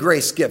percentage in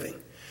grace giving.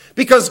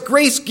 Because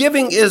grace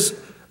giving is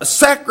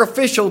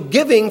sacrificial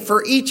giving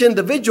for each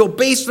individual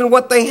based on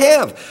what they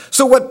have.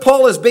 So what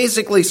Paul is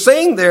basically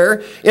saying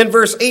there in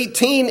verse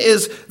 18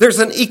 is there's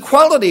an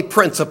equality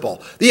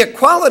principle. The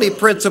equality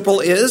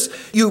principle is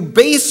you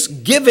base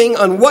giving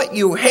on what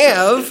you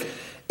have,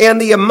 and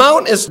the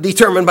amount is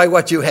determined by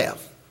what you have.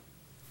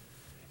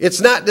 It's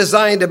not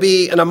designed to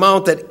be an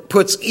amount that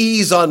puts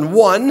ease on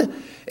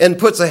one and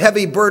puts a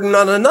heavy burden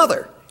on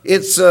another.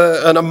 It's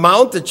an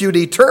amount that you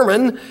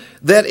determine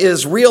that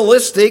is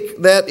realistic,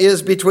 that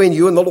is between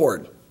you and the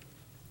Lord.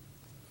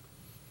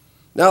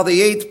 Now, the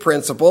eighth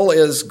principle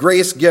is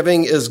grace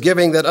giving is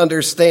giving that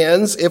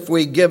understands if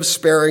we give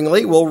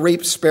sparingly, we'll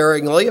reap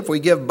sparingly. If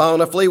we give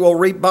bountifully, we'll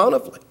reap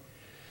bountifully.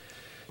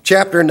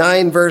 Chapter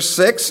 9, verse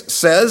 6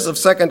 says of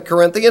 2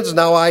 Corinthians,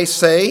 now I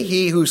say,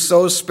 he who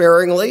sows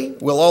sparingly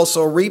will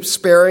also reap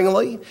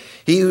sparingly.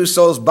 He who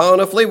sows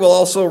bountifully will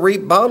also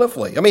reap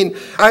bountifully. I mean,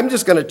 I'm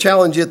just going to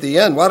challenge you at the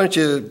end. Why don't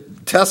you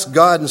test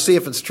God and see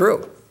if it's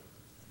true?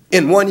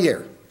 In 1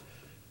 year.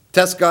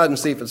 Test God and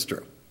see if it's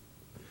true.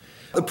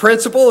 The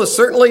principle is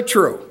certainly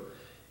true.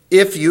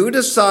 If you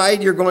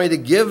decide you're going to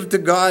give to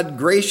God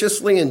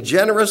graciously and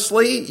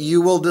generously,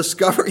 you will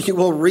discover you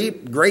will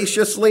reap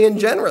graciously and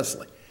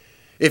generously.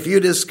 If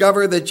you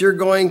discover that you're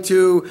going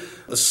to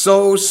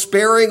sow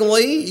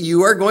sparingly,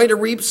 you are going to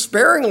reap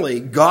sparingly.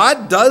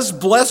 God does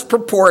bless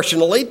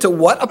proportionally to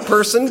what a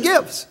person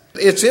gives.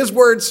 It's his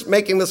words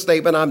making the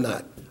statement, I'm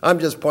not. I'm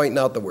just pointing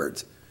out the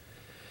words.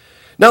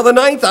 Now, the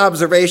ninth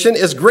observation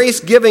is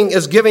grace giving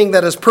is giving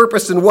that is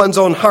purposed in one's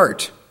own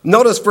heart.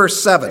 Notice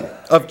verse 7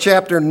 of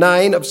chapter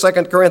 9 of 2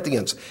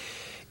 Corinthians.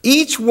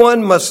 Each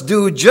one must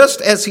do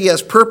just as he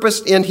has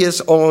purposed in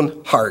his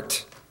own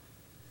heart.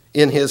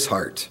 In his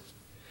heart.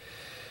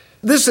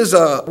 This is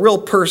a real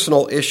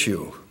personal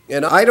issue,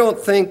 and I don't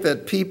think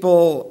that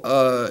people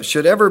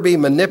should ever be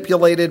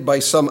manipulated by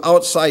some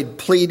outside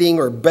pleading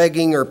or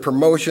begging or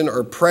promotion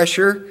or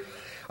pressure.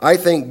 I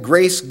think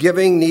grace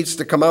giving needs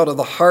to come out of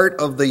the heart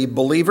of the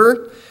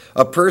believer.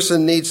 A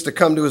person needs to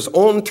come to his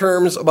own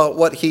terms about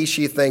what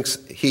she thinks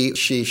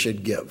she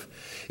should give.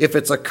 If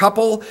it's a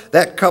couple,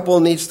 that couple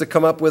needs to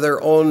come up with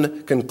their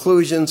own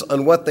conclusions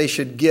on what they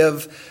should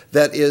give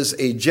that is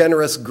a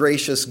generous,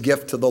 gracious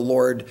gift to the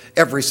Lord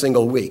every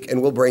single week.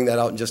 And we'll bring that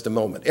out in just a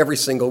moment. Every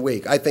single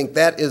week. I think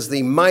that is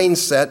the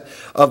mindset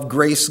of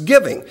grace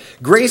giving.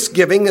 Grace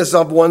giving is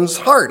of one's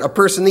heart. A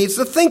person needs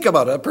to think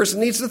about it. A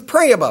person needs to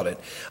pray about it.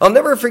 I'll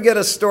never forget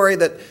a story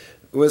that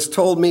was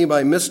told me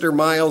by Mr.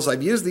 Miles.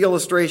 I've used the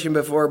illustration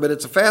before, but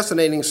it's a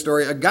fascinating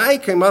story. A guy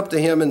came up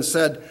to him and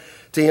said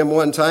to him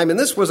one time, and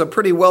this was a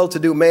pretty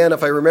well-to-do man,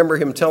 if I remember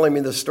him telling me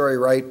the story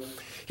right.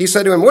 He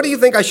said to him, "What do you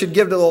think I should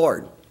give to the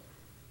Lord?"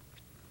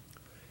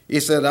 He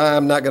said,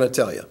 "I'm not going to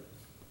tell you."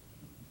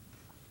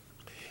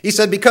 He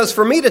said, "Because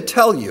for me to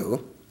tell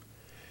you,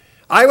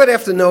 I would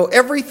have to know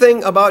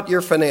everything about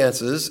your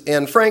finances,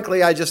 and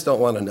frankly, I just don't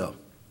want to know.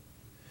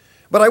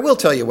 But I will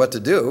tell you what to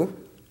do.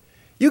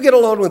 You get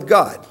alone with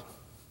God.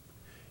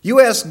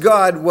 You ask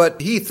God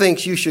what he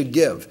thinks you should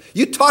give.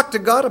 You talk to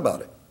God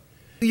about it.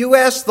 You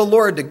ask the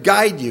Lord to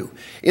guide you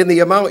in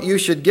the amount you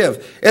should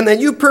give. And then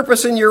you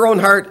purpose in your own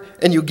heart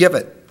and you give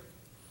it."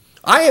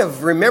 I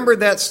have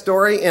remembered that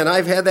story, and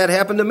I've had that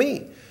happen to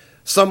me.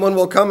 Someone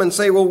will come and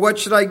say, "Well, what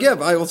should I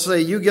give?" I will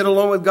say, "You get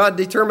alone with God,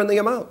 determine the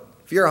amount."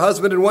 If you're a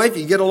husband and wife,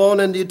 you get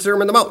alone and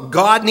determine the amount.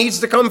 God needs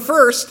to come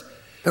first.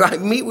 I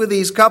meet with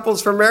these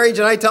couples for marriage,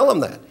 and I tell them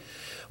that.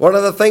 One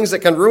of the things that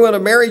can ruin a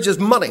marriage is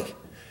money.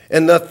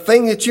 And the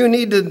thing that you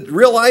need to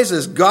realize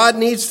is God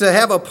needs to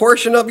have a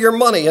portion of your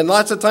money. And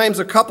lots of times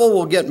a couple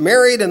will get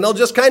married and they'll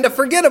just kind of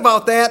forget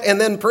about that. And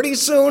then pretty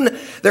soon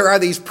there are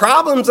these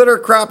problems that are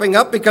cropping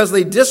up because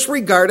they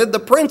disregarded the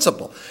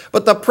principle.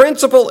 But the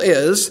principle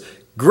is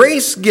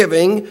grace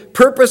giving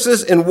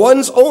purposes in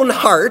one's own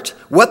heart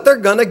what they're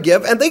going to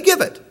give, and they give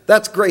it.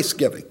 That's grace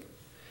giving.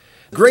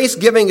 Grace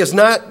giving is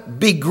not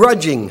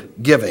begrudging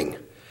giving.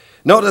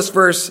 Notice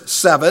verse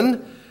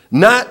 7,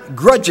 not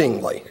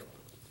grudgingly.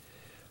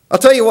 I'll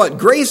tell you what,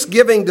 grace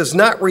giving does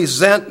not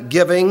resent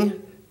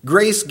giving.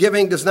 Grace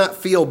giving does not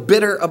feel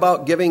bitter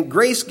about giving.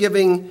 Grace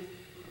giving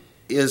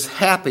is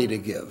happy to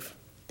give.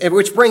 And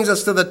which brings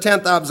us to the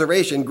 10th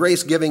observation.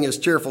 Grace giving is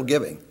cheerful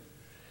giving.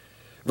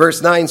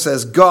 Verse 9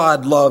 says,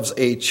 God loves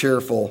a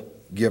cheerful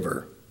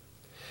giver.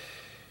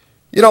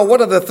 You know,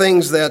 one of the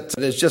things that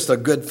is just a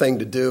good thing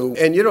to do,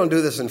 and you don't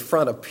do this in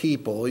front of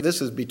people,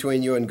 this is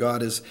between you and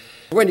God, is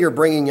when you're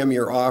bringing him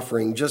your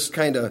offering, just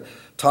kind of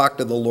talk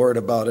to the Lord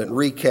about it and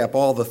recap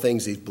all the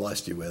things he's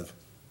blessed you with.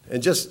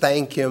 And just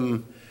thank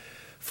him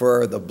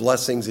for the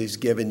blessings he's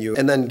given you,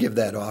 and then give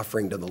that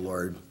offering to the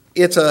Lord.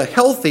 It's a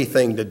healthy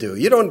thing to do.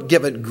 You don't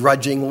give it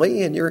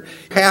grudgingly, and you're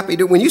happy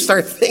to. When you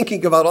start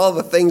thinking about all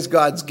the things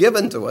God's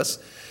given to us,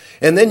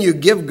 and then you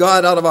give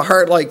God out of a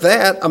heart like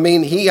that, I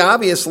mean, he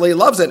obviously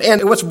loves it.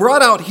 And what's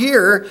brought out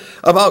here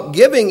about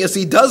giving is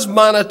he does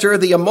monitor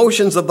the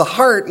emotions of the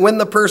heart when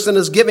the person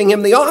is giving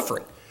him the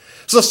offering.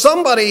 So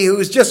somebody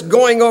who's just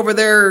going over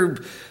there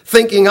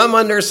thinking, I'm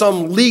under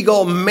some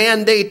legal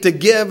mandate to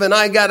give, and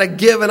I got to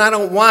give, and I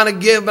don't want to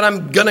give, but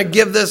I'm going to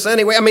give this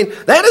anyway. I mean,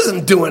 that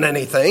isn't doing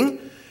anything.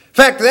 In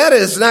fact, that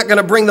is not going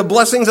to bring the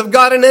blessings of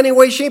God in any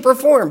way, shape, or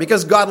form,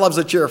 because God loves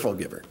a cheerful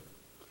giver.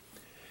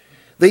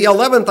 The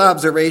 11th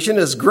observation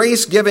is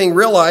grace giving.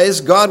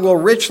 Realize God will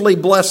richly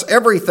bless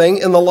everything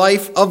in the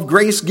life of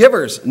grace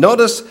givers.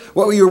 Notice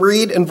what we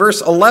read in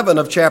verse 11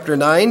 of chapter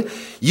 9.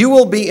 You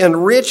will be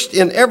enriched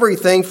in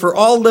everything for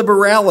all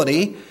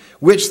liberality,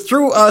 which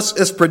through us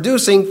is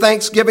producing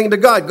thanksgiving to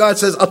God. God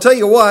says, I'll tell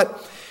you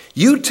what,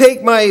 you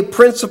take my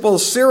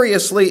principles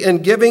seriously in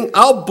giving,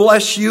 I'll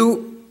bless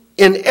you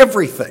in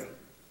everything.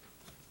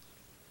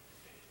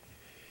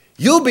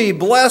 You'll be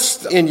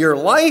blessed in your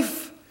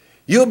life.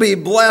 You'll be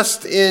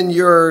blessed in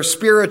your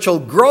spiritual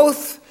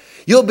growth.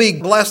 You'll be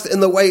blessed in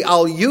the way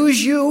I'll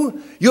use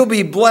you. You'll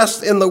be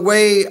blessed in the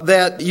way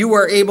that you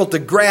are able to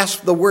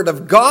grasp the Word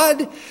of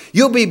God.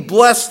 You'll be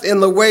blessed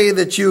in the way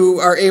that you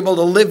are able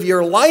to live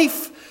your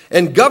life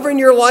and govern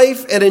your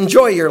life and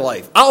enjoy your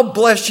life. I'll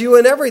bless you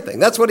in everything.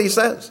 That's what he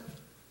says.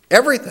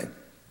 Everything.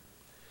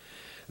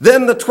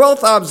 Then the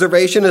 12th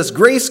observation is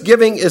grace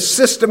giving is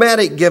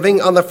systematic giving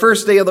on the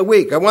first day of the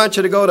week. I want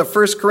you to go to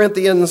 1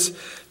 Corinthians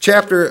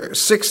chapter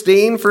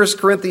 16. 1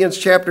 Corinthians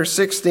chapter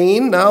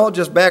 16. Now,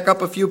 just back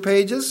up a few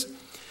pages.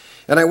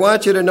 And I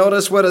want you to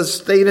notice what is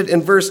stated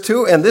in verse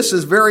 2, and this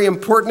is very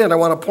important, and I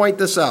want to point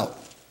this out.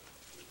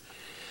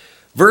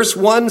 Verse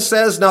 1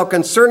 says, "Now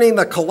concerning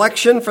the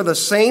collection for the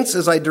saints,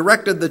 as I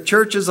directed the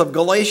churches of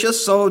Galatia,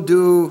 so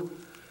do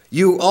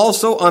you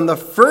also on the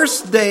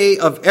first day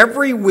of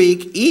every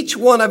week, each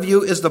one of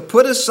you is to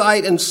put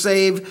aside and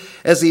save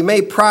as he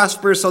may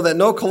prosper, so that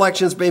no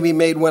collections may be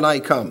made when I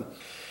come."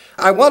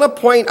 I want to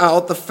point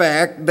out the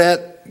fact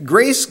that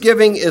grace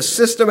giving is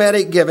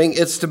systematic giving.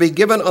 It's to be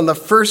given on the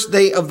first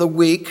day of the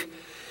week.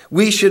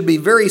 We should be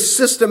very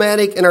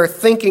systematic in our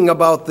thinking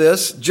about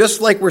this,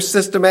 just like we're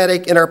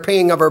systematic in our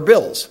paying of our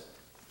bills.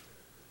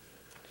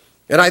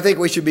 And I think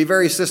we should be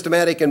very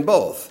systematic in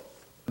both,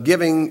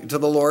 giving to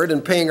the Lord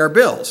and paying our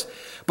bills.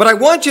 But I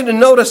want you to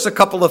notice a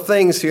couple of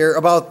things here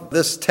about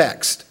this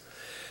text.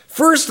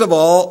 First of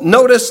all,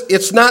 notice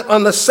it's not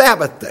on the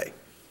Sabbath day.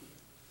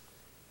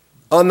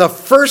 On the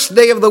first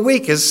day of the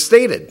week is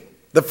stated.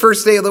 The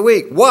first day of the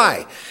week.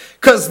 Why?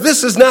 Because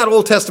this is not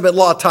Old Testament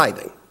law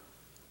tithing.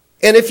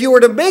 And if you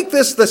were to make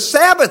this the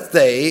Sabbath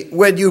day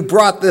when you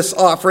brought this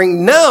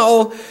offering,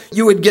 now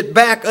you would get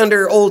back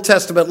under Old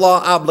Testament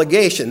law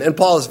obligation. And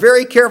Paul is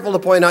very careful to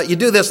point out you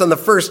do this on the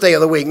first day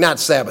of the week, not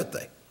Sabbath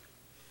day.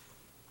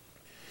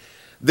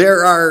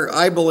 There are,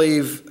 I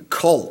believe,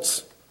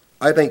 cults.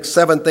 I think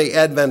Seventh-day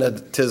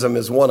Adventism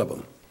is one of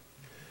them.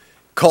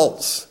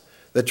 Cults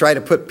that try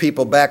to put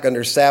people back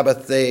under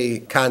Sabbath day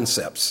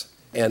concepts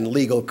and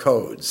legal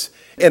codes.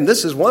 And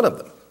this is one of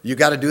them. You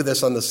got to do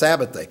this on the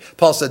Sabbath day.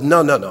 Paul said,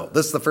 no.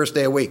 This is the first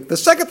day of the week. The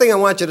second thing I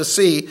want you to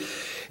see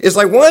is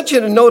I want you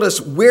to notice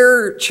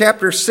where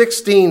chapter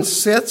 16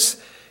 sits.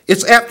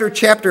 It's after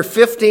chapter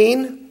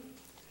 15.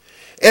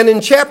 And in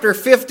chapter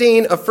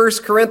 15 of 1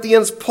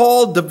 Corinthians,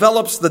 Paul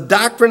develops the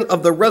doctrine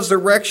of the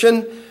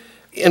resurrection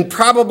in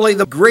probably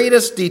the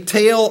greatest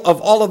detail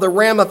of all of the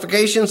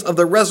ramifications of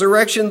the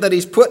resurrection that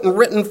he's put in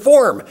written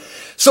form.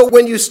 So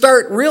when you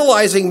start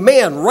realizing,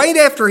 man, right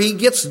after he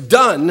gets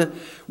done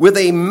with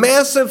a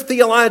massive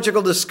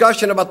theological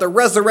discussion about the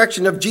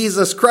resurrection of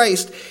Jesus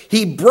Christ,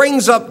 he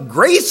brings up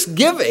grace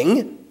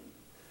giving.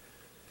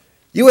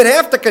 You would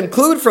have to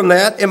conclude from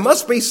that it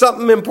must be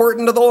something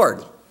important to the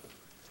Lord.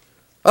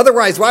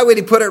 Otherwise, why would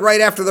he put it right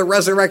after the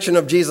resurrection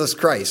of Jesus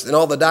Christ and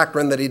all the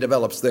doctrine that he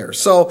develops there?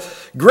 So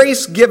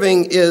grace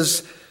giving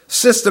is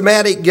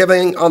systematic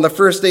giving on the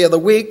first day of the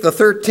week. The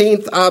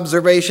 13th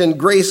observation,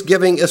 grace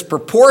giving is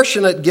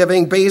proportionate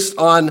giving based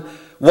on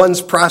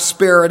one's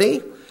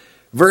prosperity.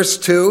 Verse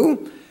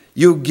 2,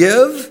 you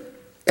give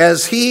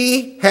as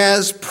he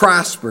has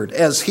prospered,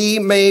 as he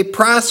may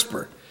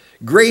prosper.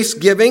 Grace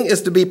giving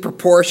is to be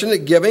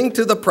proportionate giving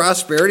to the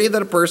prosperity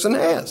that a person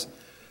has.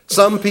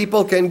 Some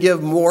people can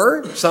give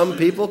more, some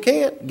people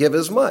can't give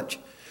as much.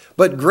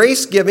 But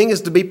grace giving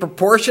is to be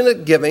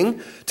proportionate giving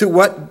to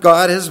what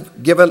God has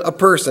given a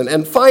person.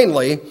 And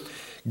finally,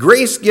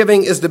 grace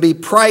giving is to be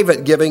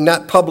private giving,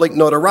 not public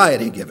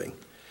notoriety giving.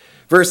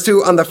 Verse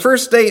 2, on the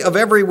first day of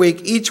every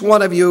week, each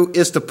one of you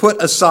is to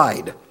put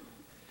aside.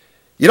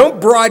 You don't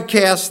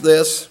broadcast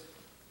this.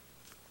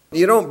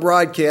 You don't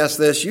broadcast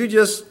this. You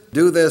just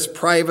do this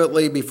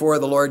privately before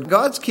the Lord.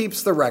 God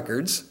keeps the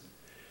records.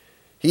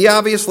 He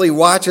obviously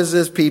watches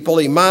his people,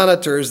 he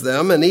monitors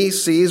them, and he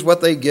sees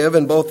what they give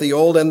in both the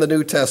Old and the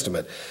New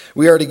Testament.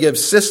 We are to give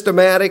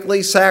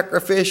systematically,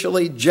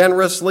 sacrificially,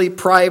 generously,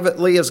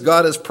 privately, as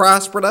God has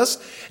prospered us.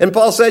 And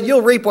Paul said,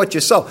 you'll reap what you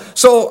sow.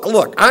 So,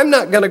 look, I'm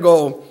not going to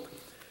go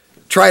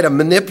try to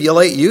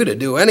manipulate you to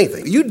do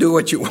anything. You do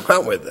what you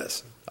want with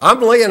this.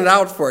 I'm laying it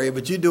out for you,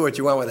 but you do what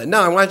you want with it.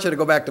 Now, I want you to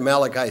go back to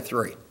Malachi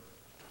 3.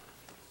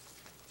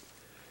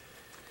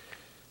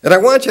 And I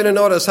want you to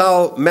notice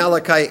how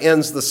Malachi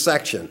ends the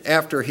section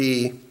after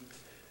he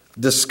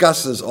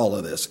discusses all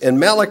of this. In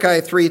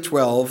Malachi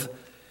 3:12,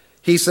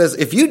 he says,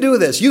 if you do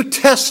this, you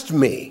test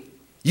me,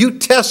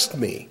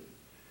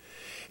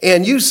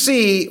 and you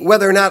see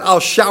whether or not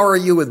I'll shower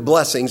you with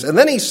blessings. And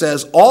then he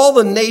says, all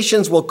the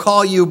nations will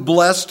call you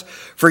blessed,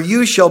 for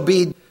you shall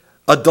be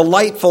a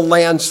delightful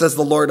land, says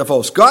the Lord of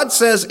hosts. God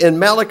says in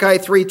Malachi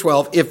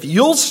 3:12, if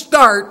you'll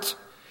start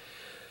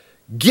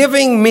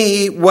giving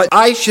me what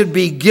I should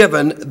be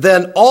given,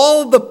 then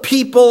all the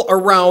people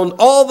around,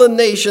 all the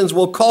nations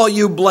will call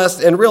you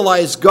blessed and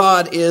realize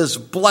God is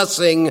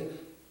blessing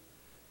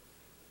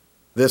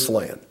this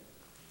land.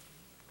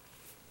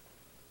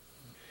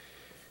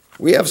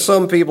 We have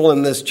some people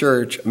in this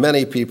church,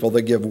 many people,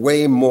 that give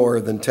way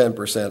more than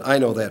 10%. I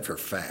know that for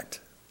fact.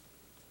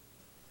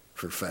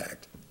 For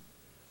fact.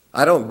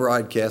 I don't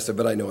broadcast it,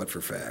 but I know it for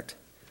fact.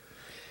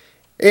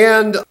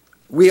 And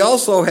we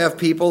also have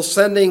people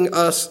sending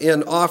us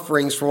in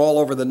offerings from all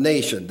over the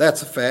nation.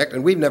 That's a fact,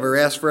 and we've never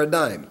asked for a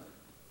dime.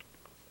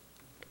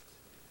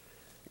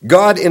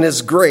 God, in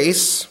his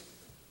grace,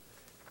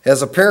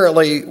 has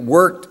apparently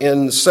worked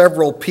in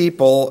several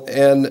people,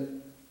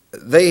 and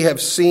they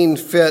have seen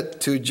fit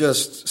to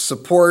just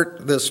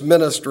support this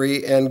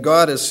ministry, and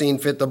God has seen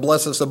fit to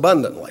bless us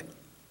abundantly.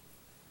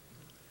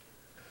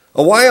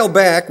 A while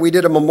back, we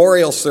did a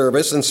memorial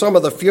service, and some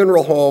of the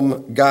funeral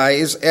home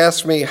guys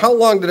asked me, how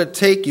long did it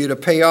take you to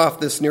pay off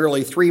this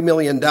nearly $3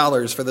 million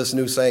for this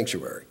new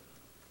sanctuary?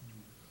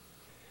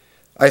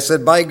 I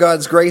said, by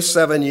God's grace,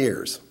 7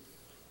 years.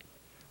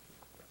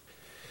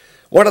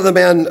 One of the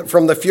men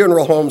from the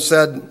funeral home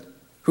said,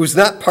 who's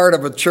not part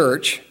of a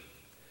church,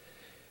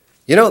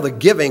 you know, the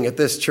giving at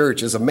this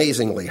church is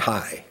amazingly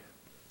high.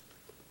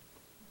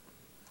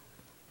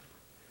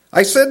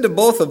 I said to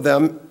both of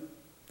them,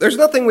 there's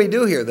nothing we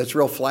do here that's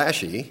real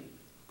flashy.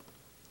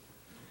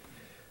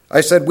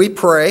 I said, we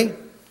pray,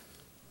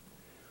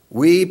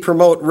 we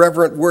promote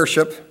reverent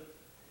worship,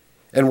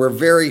 and we're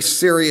very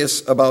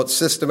serious about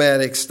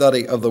systematic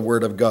study of the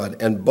Word of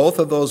God. And both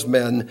of those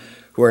men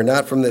who are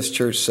not from this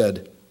church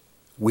said,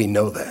 we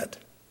know that.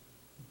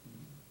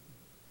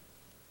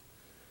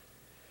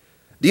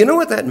 Do you know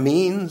what that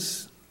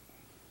means?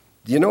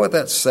 Do you know what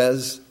that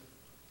says?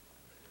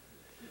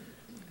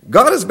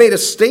 God has made a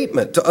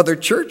statement to other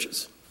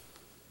churches.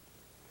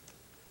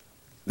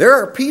 There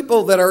are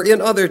people that are in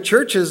other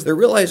churches, they're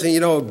realizing,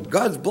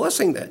 God's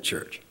blessing that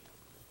church.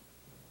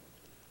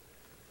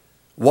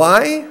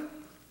 Why?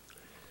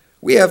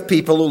 We have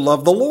people who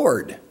love the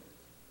Lord.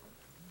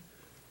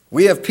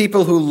 We have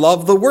people who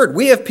love the Word.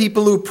 We have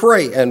people who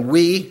pray, and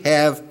we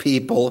have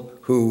people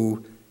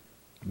who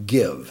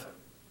give.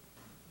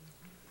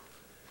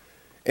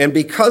 And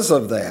because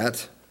of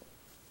that,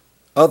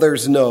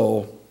 others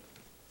know,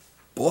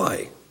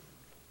 boy,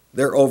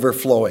 they're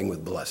overflowing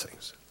with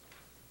blessings.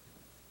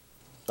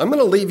 I'm going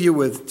to leave you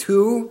with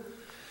two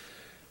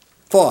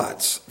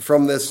thoughts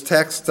from this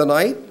text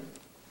tonight.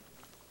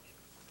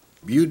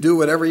 You do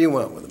whatever you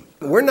want with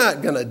them. We're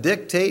not going to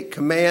dictate,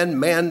 command,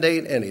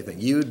 mandate anything.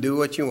 You do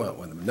what you want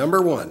with them.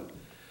 Number one,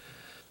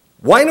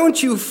 why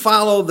don't you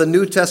follow the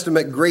New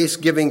Testament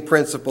grace-giving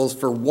principles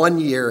for 1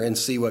 year and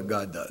see what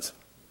God does?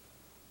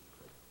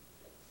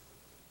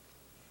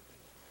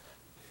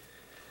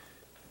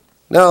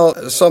 Now,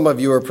 some of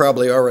you are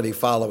probably already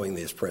following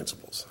these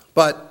principles,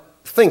 but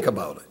think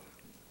about it.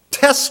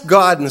 Test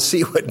God and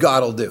see what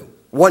God will do.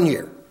 1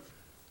 year.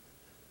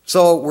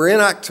 So we're in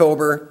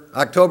October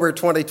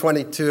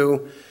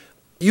 2022.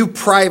 You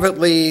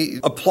privately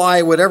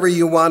apply whatever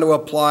you want to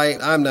apply.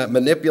 I'm not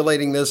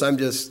manipulating this. I'm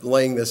just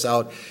laying this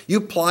out. You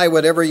apply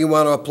whatever you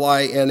want to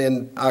apply. And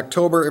in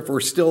October, if we're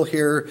still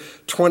here,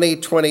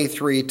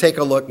 2023, take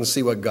a look and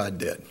see what God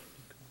did.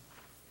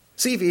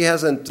 See if he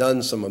hasn't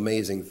done some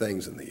amazing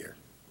things in the year.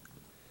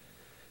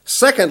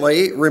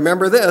 Secondly,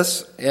 remember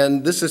this,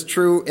 and this is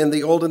true in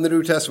the Old and the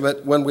New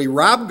Testament, when we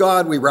rob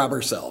God, we rob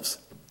ourselves.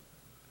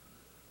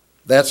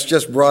 That's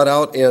just brought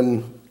out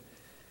in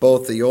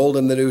both the Old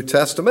and the New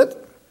Testament,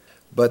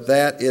 but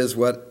that is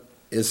what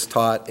is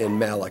taught in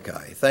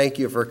Malachi. Thank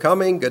you for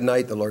coming. Good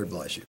night. The Lord bless you.